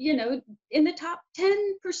 in the top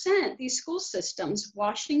 10%, these school systems,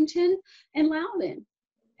 Washington and Loudoun.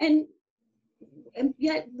 And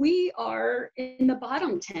yet we are in the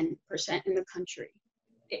bottom 10% in the country,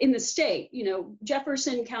 in the state.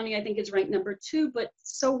 Jefferson County, I think, is ranked number 2, but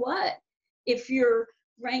so what? If you're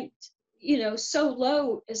ranked so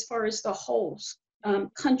low as far as the whole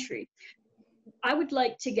country. I would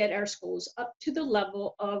like to get our schools up to the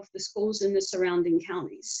level of the schools in the surrounding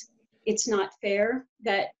counties. It's not fair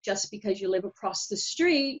that just because you live across the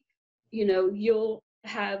street, you'll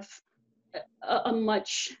have a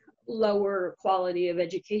much lower quality of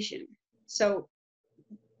education. So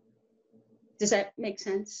does that make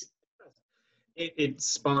sense? It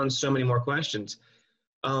spawns so many more questions.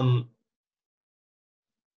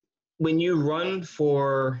 When you run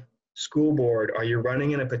for school board, are you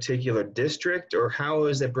running in a particular district, or how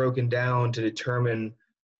is it broken down to determine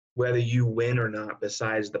whether you win or not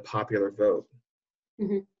besides the popular vote?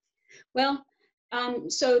 Mm-hmm. Well,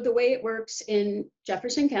 so the way it works in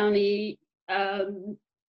Jefferson County, the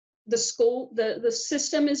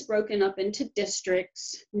system is broken up into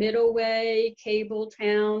districts: Middleway,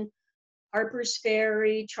 Cabletown, Harpers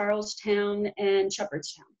Ferry, Charlestown, and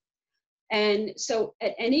Shepherdstown. And so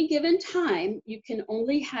at any given time, you can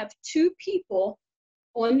only have 2 people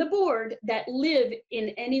on the board that live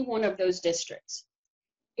in any one of those districts.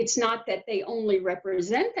 It's not that they only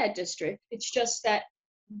represent that district, it's just that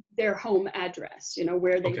their home address,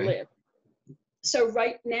 where they live. So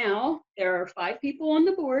right now, there are 5 people on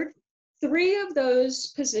the board. 3 of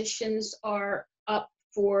those positions are up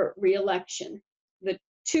for re-election. The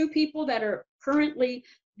 2 people that are currently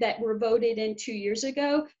that were voted in 2 years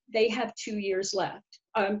ago, they have 2 years left.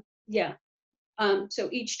 So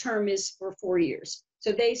each term is for 4 years.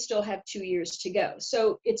 So they still have 2 years to go.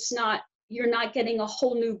 So you're not getting a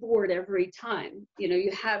whole new board every time.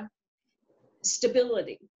 You have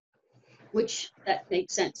stability, which that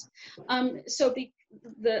makes sense. So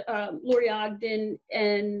Lori Ogden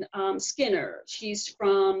and Skinner, she's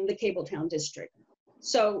from the Cabletown district.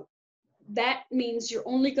 So that means you're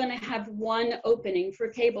only going to have 1 opening for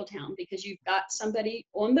Cabletown, because you've got somebody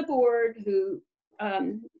on the board who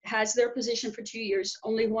has their position for 2 years,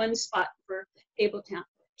 only 1 spot for Cabletown.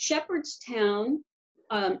 Shepherdstown,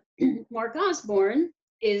 Mark Osborne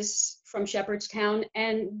is from Shepherdstown,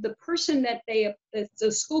 and the person that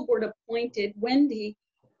the school board appointed, Wendy,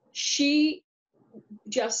 she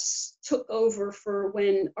just took over for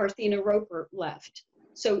when Arthena Roper left.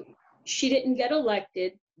 So she didn't get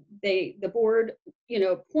elected. The board,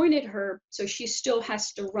 appointed her, so she still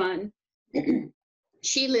has to run.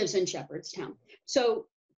 She lives in Shepherdstown. So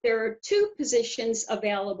there are 2 positions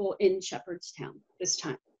available in Shepherdstown this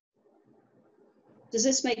time. Does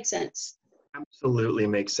this make sense? Absolutely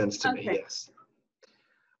makes sense to me, yes.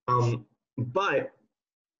 But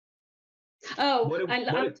go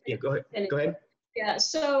ahead. Yeah,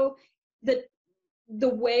 so the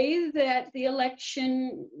way that the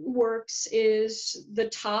election works is the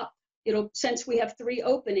top since we have 3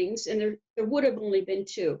 openings, and there would have only been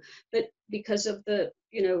 2, but because of the,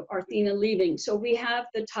 Arthena leaving. So we have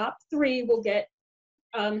the top 3 will get,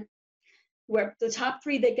 where the top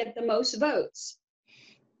 3, they get the most votes.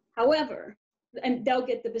 However, and they'll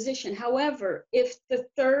get the position. However, if the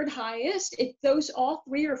third highest, if those all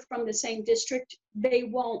 3 are from the same district,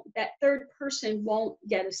 that third person won't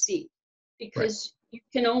get a seat, because you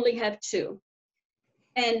can only have 2.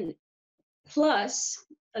 And plus,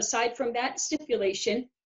 aside from that stipulation,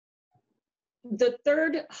 the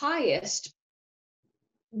third highest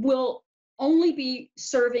will only be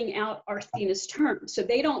serving out Arthena's term. So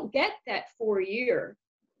they don't get that 4-year.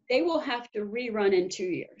 They will have to rerun in 2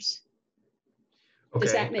 years. Okay.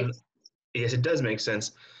 Does that make sense? Yes, it does make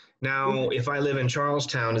sense. Now, if I live in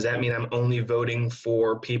Charlestown, does that mean I'm only voting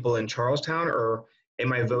for people in Charlestown, or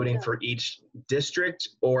am I voting for each district,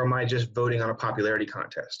 or am I just voting on a popularity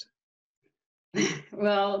contest?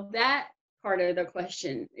 Well, that part of the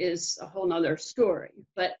question is a whole nother story,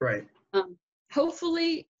 but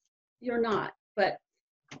hopefully you're not. But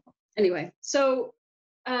anyway, so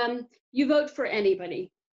you vote for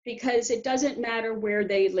anybody, because it doesn't matter where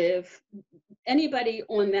they live. Anybody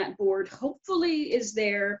on that board hopefully is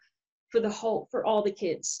there for all the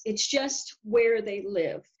kids. It's just where they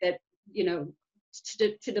live that,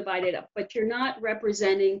 to divide it up. But you're not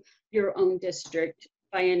representing your own district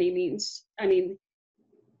by any means. I mean,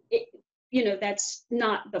 that's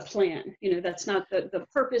not the plan. That's not the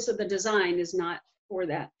purpose of the design, is not for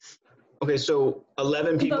that. Okay, so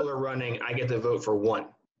 11 people are running. I get to vote for 1.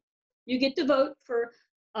 You get to vote for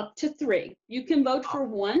up to 3. You can vote for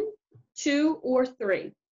 1, 2, or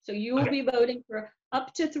 3. So you will be voting for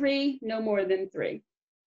up to 3, no more than 3.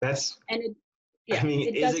 Is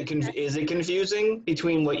it confusing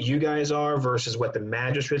between what you guys are versus what the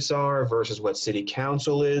magistrates are versus what city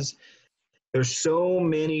council is? There's so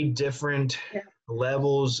many different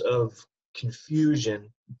levels of confusion.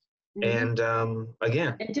 And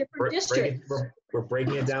again, and different districts. We're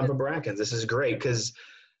breaking it down for Brackens. This is great, because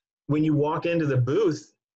when you walk into the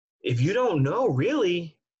booth, if you don't know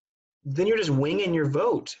really, then you're just winging your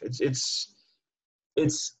vote. It's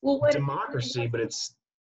democracy, but it's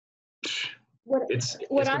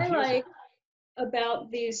what I like about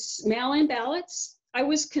these mail-in ballots. I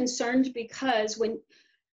was concerned because when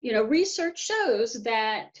research shows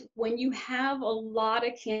that when you have a lot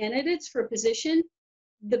of candidates for a position,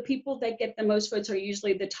 the people that get the most votes are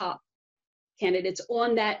usually the top candidates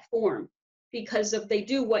on that form, because they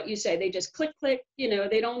do what you say. They just click, they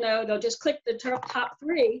don't know. They'll just click the top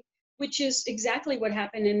 3, which is exactly what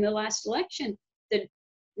happened in the last election.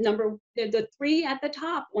 The 3 at the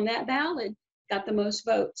top on that ballot got the most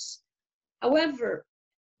votes. However,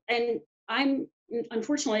 and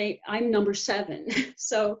unfortunately, I'm number 7.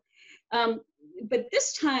 So, but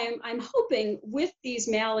this time I'm hoping with these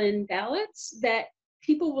mail-in ballots that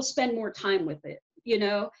people will spend more time with it,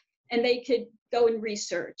 and they could go and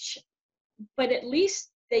research. But at least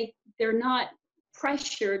they're not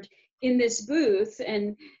pressured in this booth,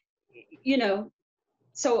 and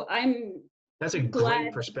so that's a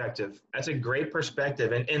great perspective. That's a great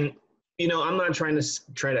perspective. And I'm not trying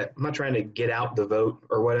to get out the vote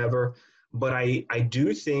or whatever, but I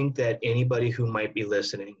do think that anybody who might be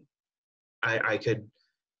listening,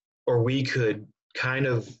 we could kind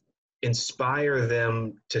of inspire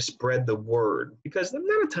them to spread the word, because not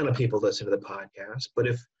a ton of people listen to the podcast, but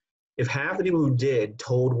if half the people who did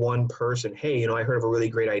told one person, hey, I heard of a really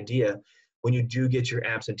great idea. When you do get your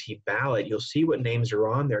absentee ballot, you'll see what names are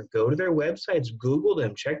on there. Go to their websites, Google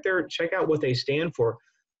them, check out what they stand for.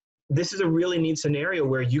 This is a really neat scenario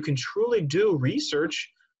where you can truly do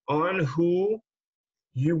research on who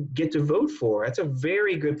you get to vote for. That's a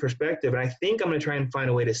very good perspective. And I think I'm going to try and find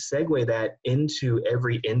a way to segue that into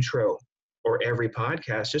every intro or every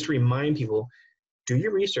podcast. Just remind people, do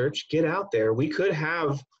your research, get out there. We could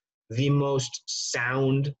have the most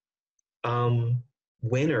sound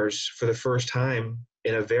winners for the first time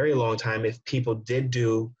in a very long time if people did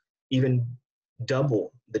do even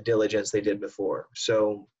double the diligence they did before.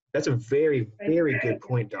 So that's a very, very good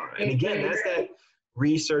point, Donna. And again, that's that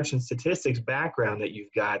research and statistics background that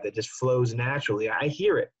you've got that just flows naturally. I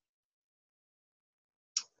hear it.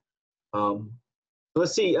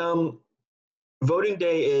 Let's see. Voting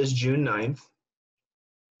day is June 9th.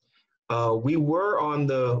 We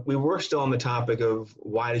were still on the topic of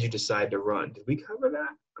why did you decide to run? Did we cover that?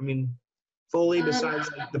 I mean, fully, besides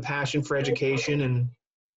the passion for education and.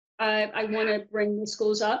 I want to bring the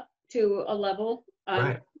schools up to a level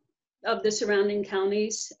of the surrounding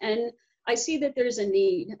counties, and I see that there's a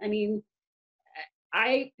need. I mean,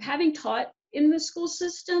 having taught in the school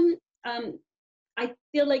system, I I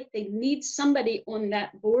feel like they need somebody on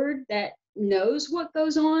that board that knows what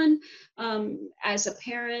goes on, as a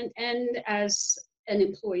parent and as an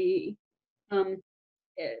employee. Um,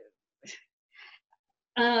 eh,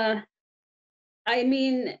 uh, I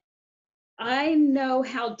mean, I know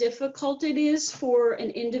how difficult it is for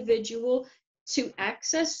an individual to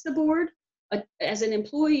access the board, as an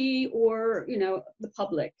employee or, the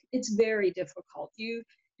public. It's very difficult.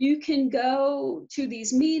 You can go to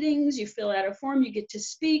these meetings, you fill out a form, you get to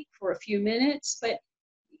speak for a few minutes, but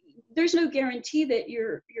there's no guarantee that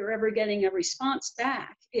you're ever getting a response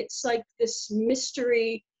back. It's like this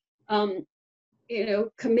mystery,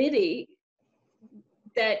 committee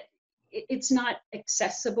that it's not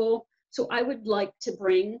accessible. So I would like to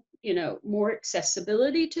bring, more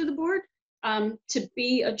accessibility to the board, to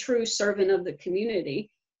be a true servant of the community.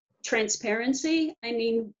 Transparency, I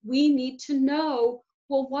mean, we need to know,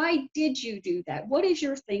 well, why did you do that? What is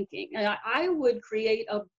your thinking? And I would create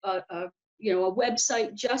a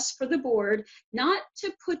website just for the board, not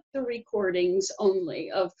to put the recordings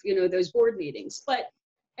only of, those board meetings, but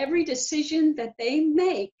every decision that they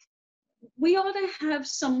make, we ought to have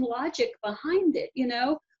some logic behind it.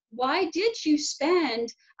 Why did you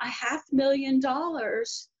spend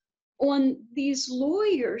 $500,000 on these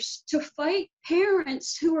lawyers to fight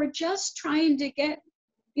parents who are just trying to get,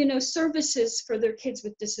 services for their kids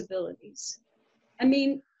with disabilities? I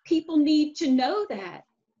mean, people need to know that.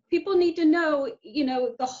 People need to know,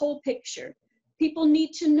 the whole picture. People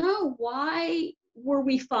need to know, why were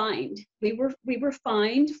we fined? We were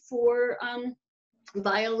fined for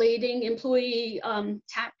violating employee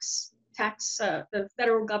tax. The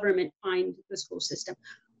federal government fined the school system.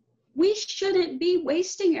 We shouldn't be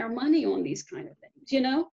wasting our money on these kind of things,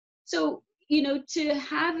 So, to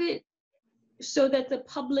have it so that the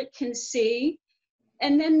public can see,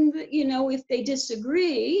 and then, if they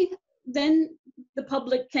disagree, then the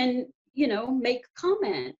public can, make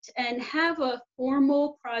comment and have a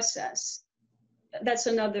formal process. That's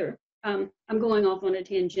another, I'm going off on a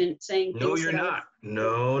tangent saying No, things you're that not.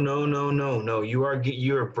 No. You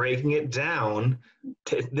are breaking it down.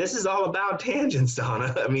 This is all about tangents,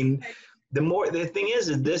 Donna. I mean, the thing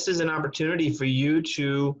is this is an opportunity for you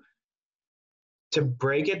to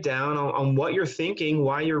break it down on what you're thinking,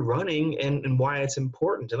 why you're running, and why it's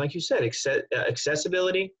important. And like you said,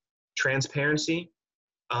 accessibility, transparency,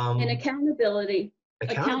 and accountability.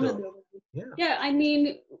 Yeah, I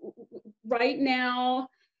mean, right now,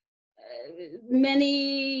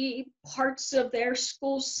 many parts of their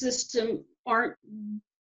school system aren't,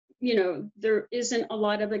 there isn't a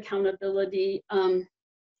lot of accountability.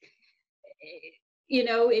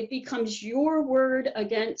 It becomes your word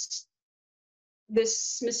against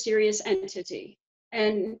this mysterious entity.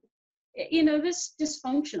 And, this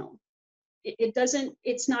dysfunctional.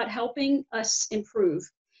 It's not helping us improve.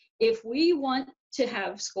 If we want to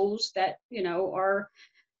have schools that, are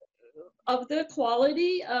of the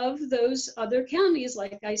quality of those other counties,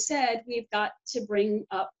 like I said, we've got to bring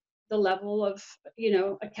up the level of,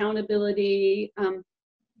 accountability,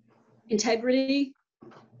 integrity,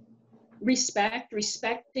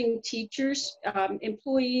 respecting teachers,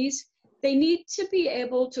 employees. They need to be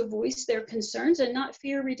able to voice their concerns and not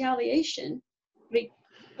fear retaliation.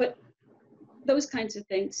 But those kinds of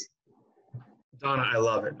things. Donna, I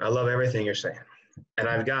love it. I love everything you're saying. And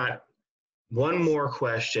I've got one more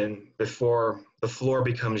question before the floor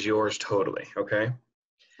becomes yours totally, okay?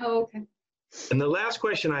 Oh, okay. And the last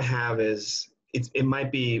question I have is, it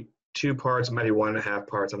might be 2 parts, it might be 1.5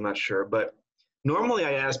 parts, I'm not sure. But normally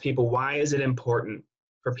I ask people, why is it important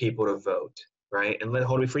for people to vote, right? And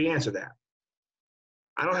hold me before you answer that.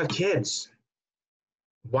 I don't have kids.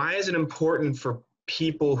 Why is it important for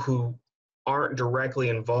people who aren't directly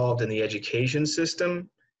involved in the education system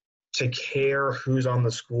to care who's on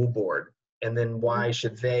the school board? And then why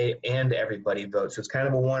should they and everybody vote? So it's kind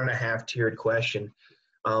of a 1.5 tiered question.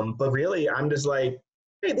 But really, I'm just like,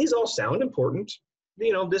 hey, these all sound important.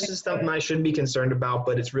 This is something I should be concerned about,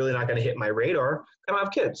 but it's really not going to hit my radar. I don't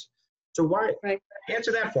have kids. So why? Right.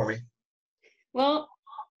 Answer that for me. Well,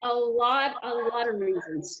 a lot of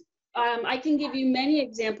reasons. I can give you many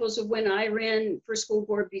examples of when I ran for school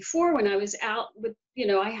board before, when I was out with,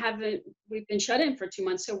 we've been shut in for 2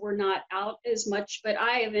 months, so we're not out as much, but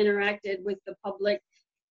I have interacted with the public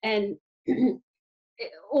and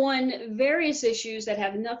on various issues that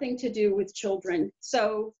have nothing to do with children.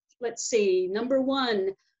 So let's see, number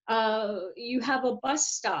one, you have a bus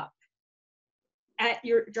stop at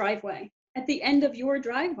your driveway, at the end of your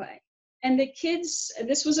driveway. And the kids,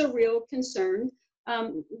 this was a real concern,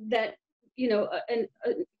 that, a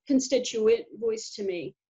constituent voiced to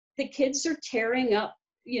me. The kids are tearing up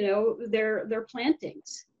their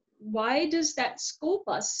plantings? Why does that school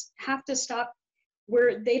bus have to stop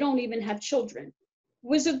where they don't even have children?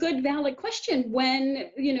 Was a good, valid question when,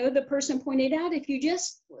 the person pointed out, if you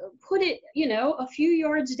just put it, a few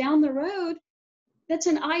yards down the road, that's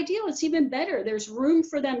an ideal. It's even better. There's room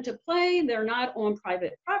for them to play. They're not on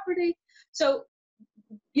private property. So,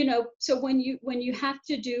 so when you have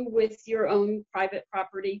to do with your own private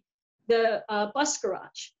property, the bus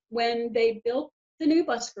garage, when they built the new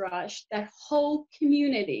bus garage, that whole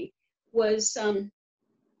community was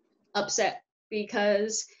upset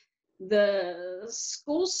because the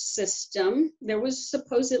school system, there was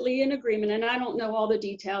supposedly an agreement, and I don't know all the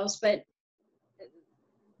details, but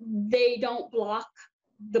they don't block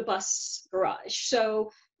the bus garage.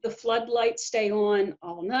 So the floodlights stay on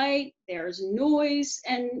all night, there's noise,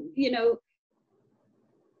 and they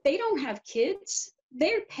don't have kids.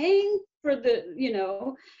 They're paying for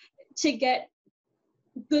to get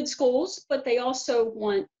good schools, but they also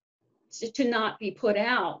want to not be put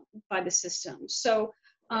out by the system. So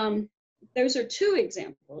those are two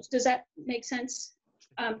examples. Does that make sense?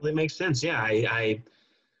 It makes sense. Yeah, I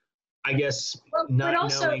guess but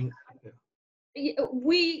also,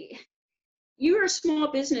 you're a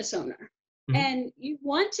small business owner, mm-hmm. and you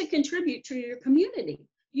want to contribute to your community.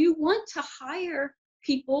 You want to hire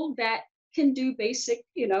people that can do basic,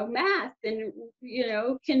 math and,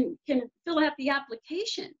 can fill out the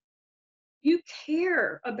application. You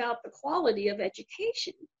care about the quality of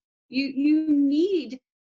education. You're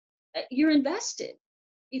invested.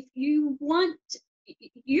 If you want,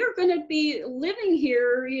 you're going to be living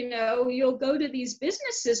here, you'll go to these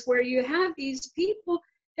businesses where you have these people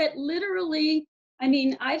that literally,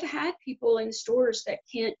 I've had people in stores that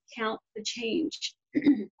can't count the change.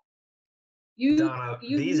 Donna,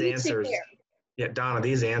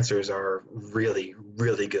 these answers are really,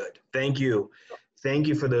 really good. Thank you. Thank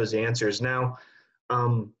you for those answers. Now,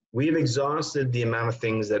 we've exhausted the amount of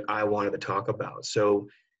things that I wanted to talk about. So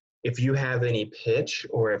if you have any pitch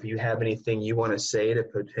or if you have anything you want to say to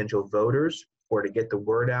potential voters or to get the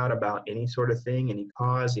word out about any sort of thing, any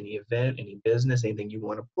cause, any event, any business, anything you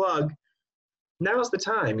want to plug, now's the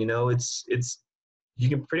time. You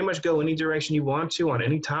can pretty much go any direction you want to on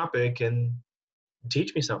any topic and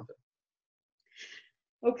teach me something.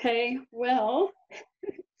 Okay, well.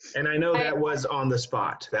 And I know that was on the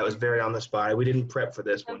spot. That was very on the spot. We didn't prep for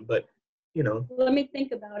this one, but, Let me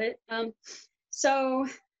think about it. So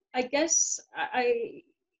I guess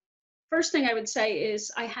first thing I would say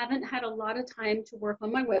is I haven't had a lot of time to work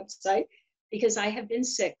on my website because I have been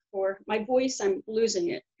sick my voice, I'm losing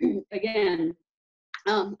it again.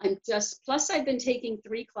 Plus I've been taking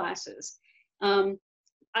 3 classes.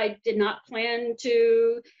 I did not plan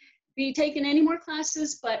to be taking any more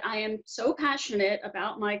classes, but I am so passionate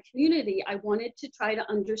about my community. I wanted to try to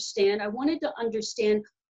understand. I wanted to understand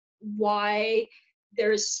why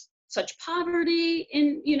there's such poverty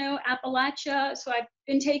in, Appalachia. So I've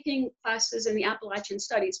been taking classes in the Appalachian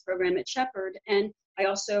Studies program at Shepherd, and I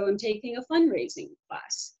also am taking a fundraising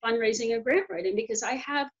class, fundraising and grant writing, because I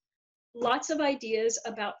have lots of ideas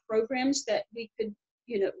about programs that we could,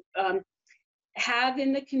 have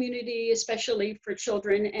in the community, especially for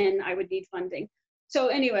children, and I would need funding. So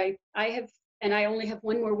anyway, I only have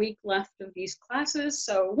 1 more week left of these classes.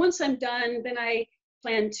 So once I'm done, then I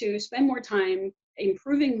plan to spend more time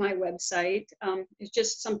improving my website. It's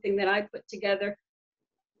just something that I put together.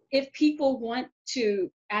 If people want to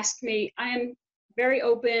ask me, I am very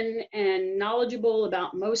open and knowledgeable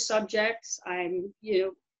about most subjects. I'm,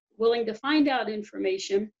 willing to find out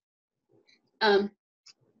information.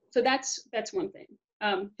 So that's one thing.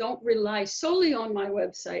 Don't rely solely on my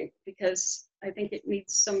website because I think it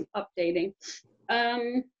needs some updating.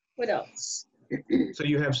 What else? So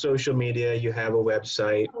you have social media, you have a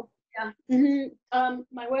website. Oh, yeah. Mm-hmm.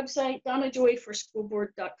 My website,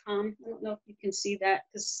 donnajoyforschoolboard.com. I don't know if you can see that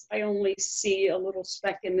because I only see a little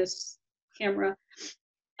speck in this camera.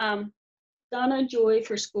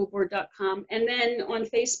 donnajoyforschoolboard.com. And then on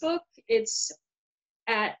Facebook, it's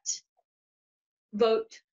at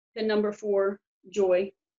vote 4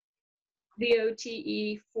 joy,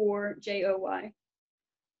 VOTE 4 JOY.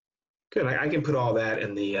 Good. I can put all that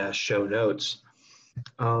in the show notes.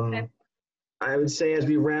 Okay. I would say as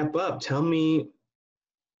we wrap up, tell me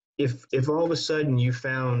if all of a sudden you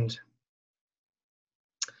found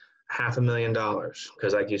 $500,000,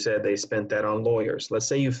 because like you said, they spent that on lawyers. Let's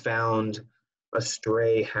say you found a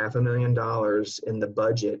stray $500,000 in the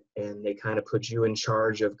budget and they kind of put you in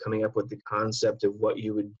charge of coming up with the concept of what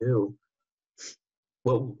you would do.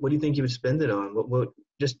 What do you think you would spend it on? What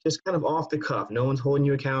just kind of off the cuff, no one's holding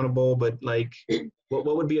you accountable, but like what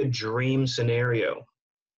would be a dream scenario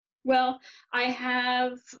Well, I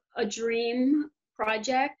have a dream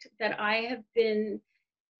project that I have been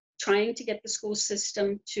trying to get the school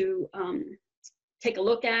system to take a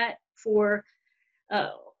look at for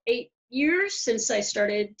uh, 8 years since I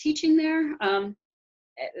started teaching there.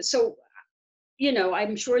 So, you know,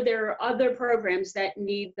 I'm sure there are other programs that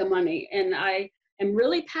need the money, and I am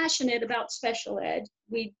really passionate about special ed.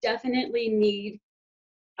 We definitely need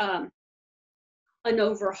um, an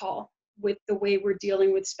overhaul with the way we're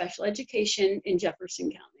dealing with special education in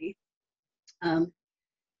Jefferson County. Um,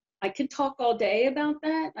 I could talk all day about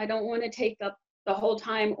that. I don't want to take up the whole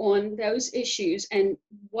time on those issues and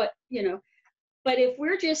what, you know, but if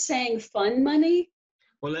we're just saying fund money,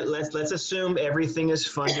 Well, let's assume everything is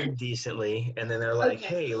funded decently, and then they're like,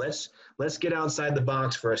 okay, hey, let's get outside the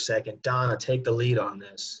box for a second. Donna, take the lead on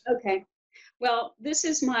this. okay. Well, this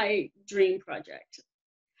is my dream project.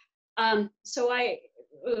 Um, so I,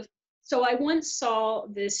 uh, so I once saw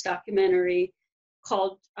this documentary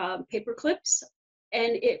called Paper Clips,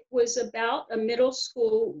 and it was about a middle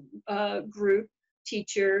school group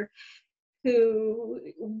teacher who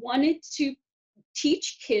wanted to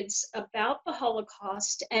teach kids about the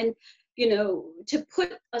Holocaust and, you know, to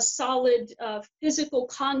put a solid physical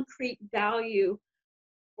concrete value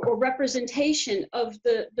or representation of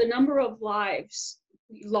the number of lives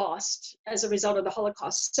lost as a result of the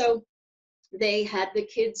Holocaust. So they had the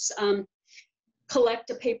kids collect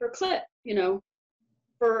a paper clip, you know,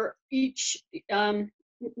 for each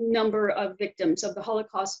number of victims of the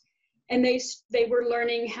Holocaust. And they were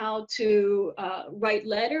learning how to write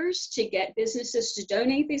letters to get businesses to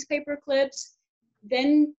donate these paper clips.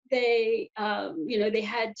 Then they, you know, they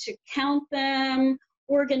had to count them,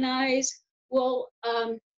 organize. Well,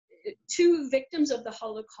 2 victims of the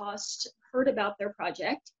Holocaust heard about their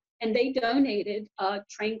project, and they donated a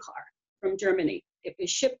train car from Germany. It was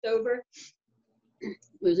shipped over,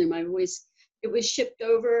 losing my voice. It was shipped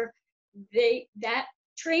over. That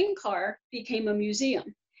train car became a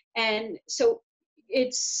museum, and so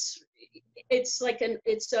it's it's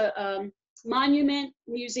a monument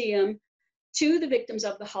museum to the victims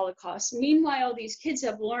of the Holocaust. Meanwhile, these kids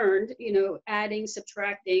have learned, you know, adding,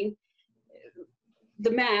 subtracting,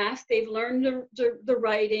 the math. They've learned the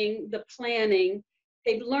writing, the planning.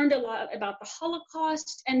 They've learned a lot about the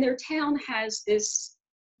Holocaust, and their town has this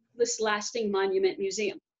lasting monument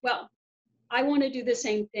museum. Well, I want to do the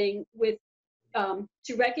same thing with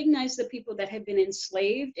to recognize the people that have been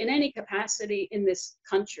enslaved in any capacity in this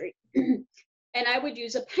country. And I would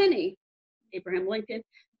use a penny, Abraham Lincoln.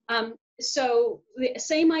 So the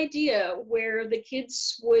same idea where the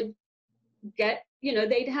kids would get, you know,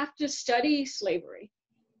 they'd have to study slavery.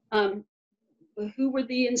 Who were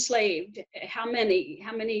the enslaved? How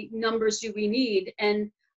many numbers do we need?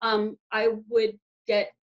 And I would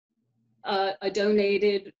get a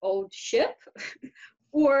donated old ship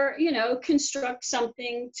or, you know, construct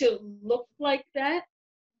something to look like that.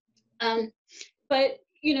 But,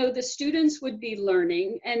 you know, the students would be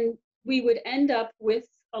learning, and we would end up with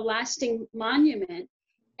a lasting monument,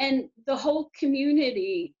 and the whole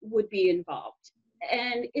community would be involved.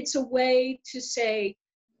 And it's a way to say,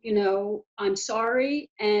 you know, I'm sorry,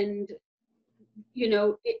 and, you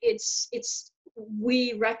know, it's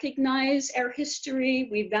we recognize our history,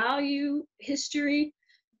 we value history.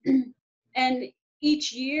 And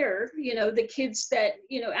each year, you know, the kids that,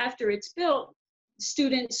 you know, after it's built,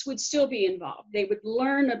 students would still be involved. They would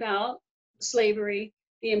learn about slavery,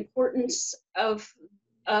 the importance of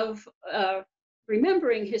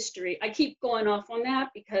remembering history. I keep going off on that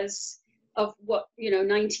because of what, you know,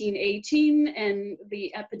 1918 and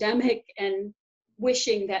the epidemic, and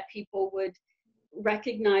wishing that people would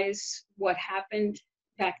recognize what happened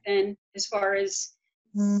back then as far as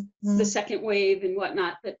the second wave and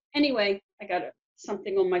whatnot. But anyway, I got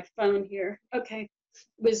something on my phone here. Okay.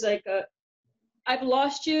 It was like I've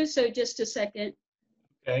lost you, so just a second.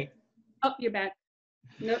 Okay. Oh, you're back.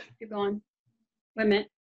 Nope, you're gone. Wait a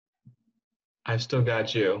minute. I've still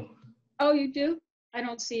got you. Oh, you do? I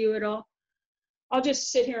don't see you at all. I'll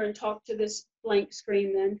just sit here and talk to this blank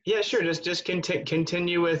screen then. Yeah, sure. Just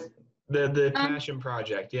continue with the passion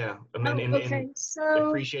project. Yeah, I mean, okay. So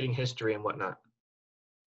appreciating history and whatnot.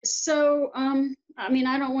 So, I mean,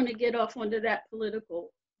 I don't want to get off onto that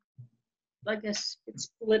political. I guess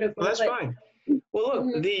it's political. Well, that's fine.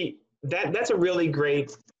 Well, look, that's a really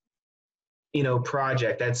great, you know,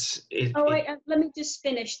 project. That's it. Let me just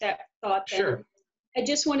finish that thought then. Sure. I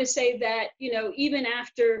just want to say that, you know, even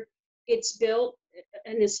after it's built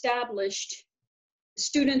and established,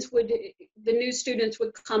 the new students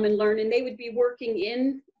would come and learn, and they would be working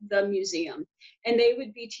in the museum, and they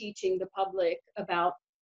would be teaching the public about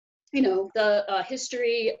you know, the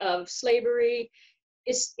history of slavery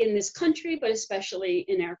is in this country, but especially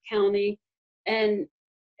in our county. And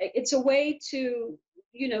it's a way to,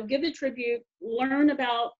 you know, give a tribute, learn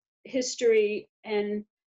about history, and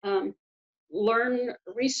learn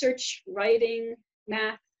research, writing,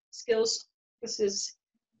 math skills. This is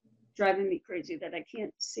driving me crazy that I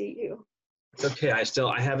can't see you. It's okay.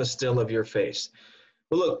 I have a still of your face.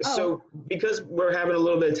 Well, look, Oh, so because we're having a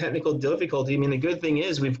little bit of technical difficulty, I mean, the good thing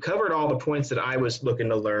is we've covered all the points that I was looking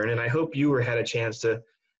to learn, and I hope you had a chance to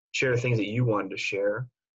share things that you wanted to share.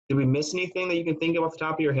 Did we miss anything that you can think of off the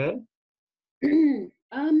top of your head?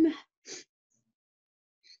 um,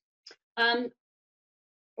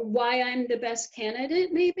 why I'm the best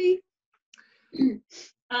candidate, maybe.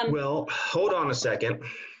 Well, hold on a second.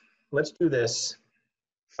 Let's do this.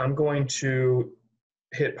 I'm going to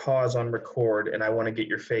hit pause on record, and I want to get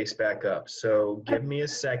your face back up. So give me a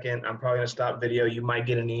second. I'm probably going to stop video. You might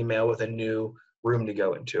get an email with a new room to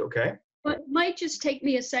go into, okay? But it might just take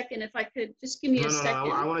me a second if I could just give me a second.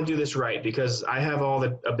 No, I want to do this right because I have all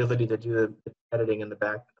the ability to do the editing in the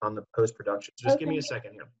back on the post-production. So just give me a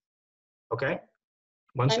second here, okay?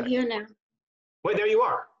 One I'm second. here now. Wait, there you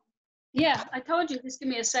are. Yeah, I told you, just give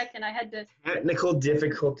me a second. I had to. Technical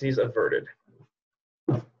difficulties averted.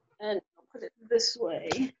 And I'll put it this way.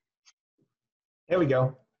 There we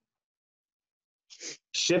go.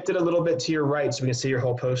 Shift it a little bit to your right so we can see your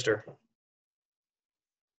whole poster. A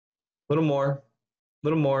little more, a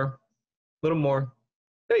little more, a little more.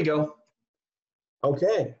 There you go.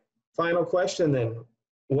 Okay, final question then.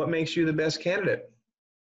 What makes you the best candidate?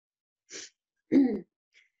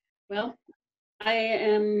 Well, I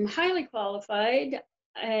am highly qualified,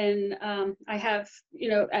 and I have, you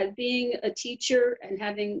know, as being a teacher and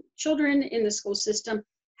having children in the school system,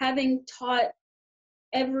 having taught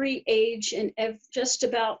every age and just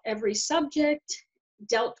about every subject,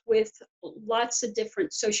 dealt with lots of different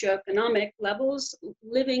socioeconomic levels,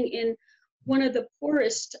 living in one of the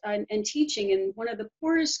poorest and teaching in one of the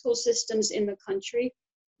poorest school systems in the country,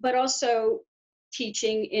 but also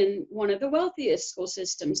teaching in one of the wealthiest school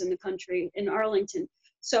systems in the country, in Arlington.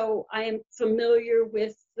 So I am familiar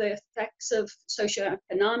with the effects of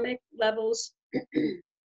socioeconomic levels.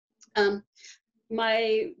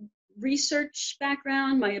 My research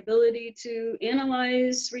background, my ability to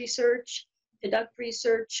analyze research, conduct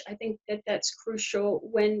research, I think that that's crucial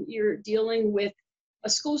when you're dealing with a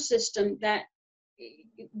school system that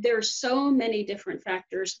there are so many different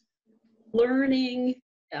factors. Learning,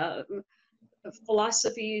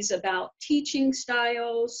 philosophies about teaching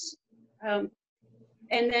styles, and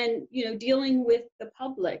then, you know, dealing with the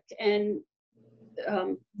public and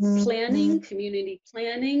planning, community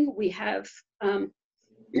planning. We have, I'm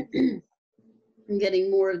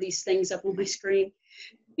getting more of these things up on my screen.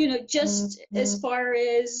 You know, just as far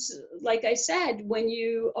as, like I said, when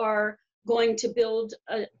you are going to build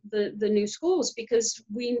the new schools, because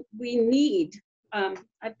we need,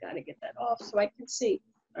 I've got to get that off so I can see.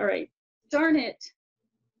 All right. Darn it.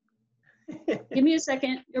 Give me a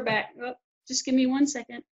second. You're back. Oh, just give me 1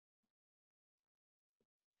 second.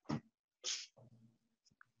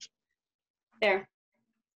 There.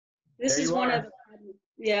 This is one of the,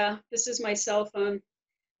 yeah, this is my cell phone.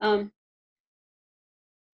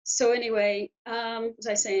 So anyway, was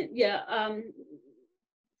I saying, yeah.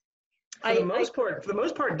 For the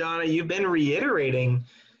most part, Donna, you've been reiterating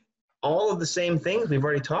all of the same things we've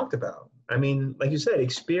already talked about. I mean, like you said,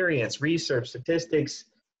 experience, research, statistics.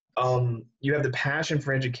 You have the passion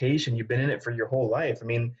for education. You've been in it for your whole life. I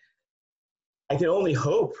mean, I can only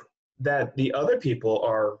hope that the other people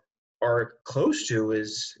are close to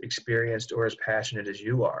as experienced or as passionate as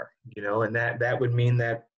you are, you know, and that would mean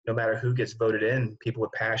that no matter who gets voted in, people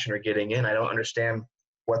with passion are getting in. I don't understand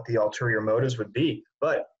what the ulterior motives would be,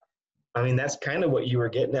 but I mean, that's kind of what you were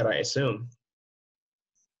getting at, I assume.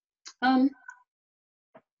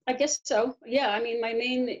 I guess so. Yeah, I mean,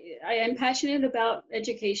 I am passionate about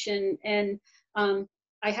education, and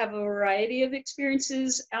I have a variety of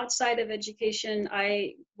experiences outside of education.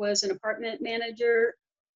 I was an apartment manager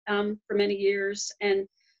for many years, and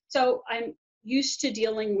so I'm used to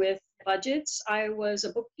dealing with budgets. I was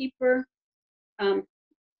a bookkeeper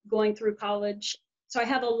going through college, so I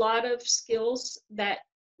have a lot of skills that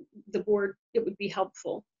the board, it would be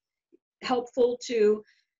helpful to,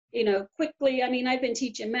 you know, quickly. I mean, I've been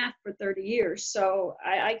teaching math for 30 years, so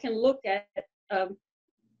I can look at,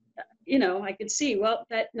 you know, I could see, well,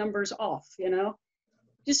 that number's off, you know.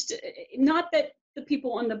 Just not that the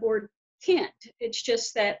people on the board can't, it's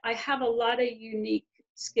just that I have a lot of unique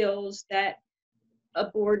skills that a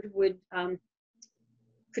board would,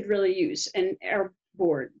 could really use, and our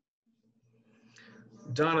board.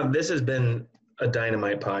 Donna, this has been a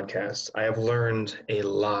dynamite podcast. I have learned a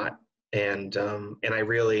lot, and I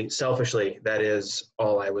really, selfishly, that is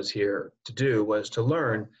all I was here to do, was to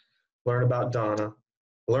learn about Donna,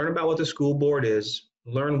 learn about what the school board is,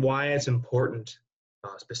 learn why it's important,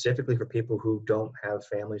 specifically for people who don't have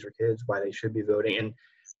families or kids, why they should be voting. And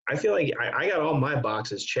I feel like I got all my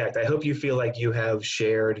boxes checked. I hope you feel like you have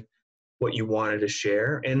shared what you wanted to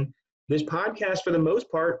share. And this podcast, for the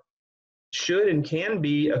most part, should and can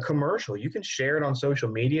be a commercial. You can share it on social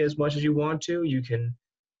media as much as you want to. You can,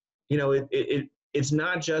 it's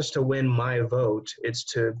not just to win my vote. It's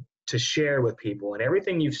to share with people. And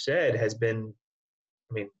everything you've said has been,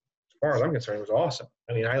 I mean, as far as I'm concerned, it was awesome.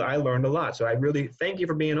 I mean, I learned a lot. So I really thank you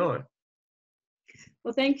for being on.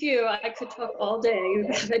 Well, thank you. I could talk all day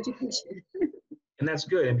about education. And that's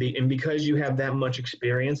good. And because you have that much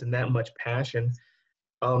experience and that much passion,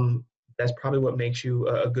 that's probably what makes you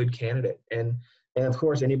a good candidate. And of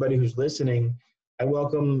course, anybody who's listening, I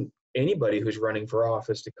welcome anybody who's running for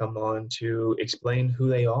office to come on to explain who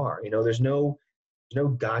they are. There's no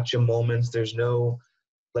gotcha moments. There's no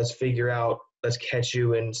let's catch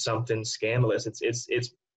you in something scandalous. It's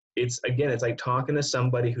again, it's like talking to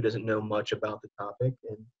somebody who doesn't know much about the topic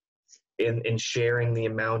and sharing the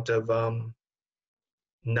amount of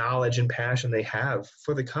knowledge and passion they have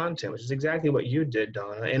for the content, which is exactly what you did,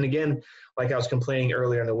 Donna. And again, like I was complaining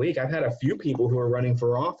earlier in the week, I've had a few people who are running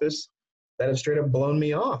for office that have straight up blown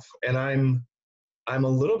me off. And I'm a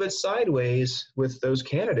little bit sideways with those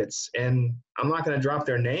candidates. And I'm not going to drop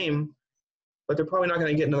their name, but they're probably not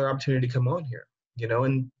going to get another opportunity to come on here,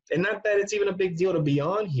 and not that it's even a big deal to be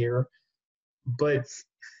on here, but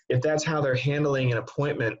if that's how they're handling an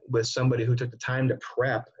appointment with somebody who took the time to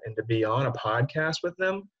prep and to be on a podcast with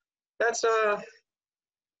them, that's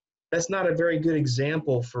not a very good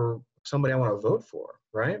example for somebody I want to vote for,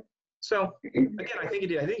 right? So again, I think you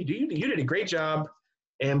did a great job,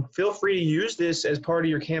 and feel free to use this as part of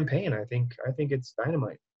your campaign. I think it's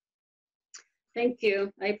dynamite. Thank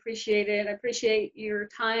you. I appreciate it. I appreciate your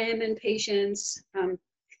time and patience.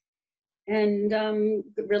 And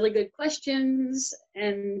really good questions.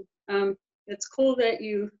 And it's cool that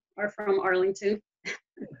you are from Arlington.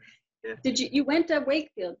 Yeah. You went to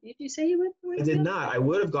Wakefield? Did you say you went to Wakefield? I did not. I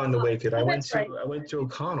would have gone to Wakefield. I went to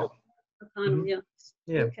O'Connell. O'Connell, mm-hmm.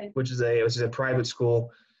 Yeah. Okay. Which is a private school,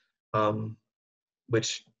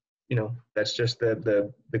 which that's just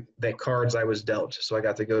the cards I was dealt. So I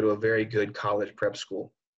got to go to a very good college prep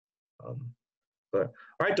school. But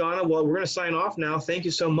all right, Donna. Well, we're going to sign off now. Thank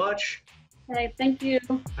you so much. Hey, thank you.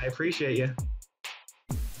 I appreciate you.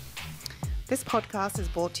 This podcast is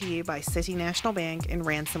brought to you by City National Bank in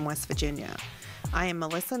Ransom, West Virginia. I am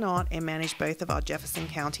Melissa Knott and manage both of our Jefferson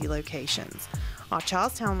County locations. Our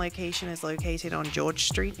Charlestown location is located on George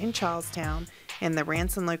Street in Charlestown, and the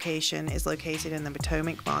Ransom location is located in the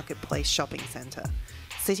Potomac Marketplace Shopping Center.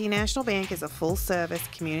 City National Bank is a full-service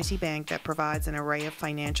community bank that provides an array of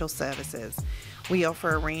financial services. We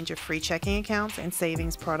offer a range of free checking accounts and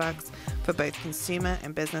savings products for both consumer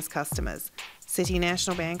and business customers. City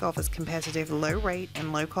National Bank offers competitive low-rate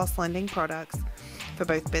and low-cost lending products for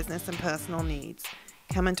both business and personal needs.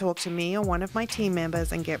 Come and talk to me or one of my team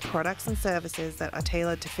members and get products and services that are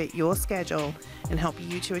tailored to fit your schedule and help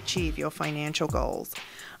you to achieve your financial goals.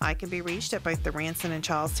 I can be reached at both the Ransom and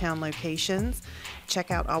Charlestown locations.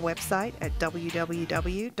 Check out our website at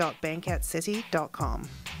www.bankatscity.com.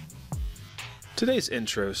 Today's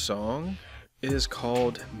intro song is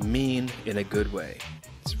called Mean in a Good Way.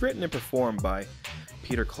 It's written and performed by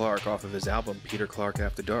Peter Clark off of his album Peter Clark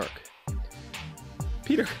After Dark.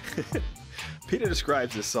 Peter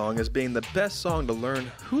describes this song as being the best song to learn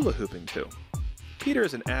hula hooping to. Peter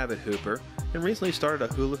is an avid hooper and recently started a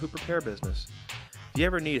hula hoop repair business. If you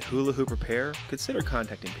ever need hula hoop repair, consider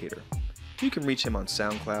contacting Peter. You can reach him on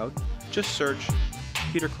SoundCloud. Just search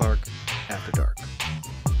Peter Clark After Dark.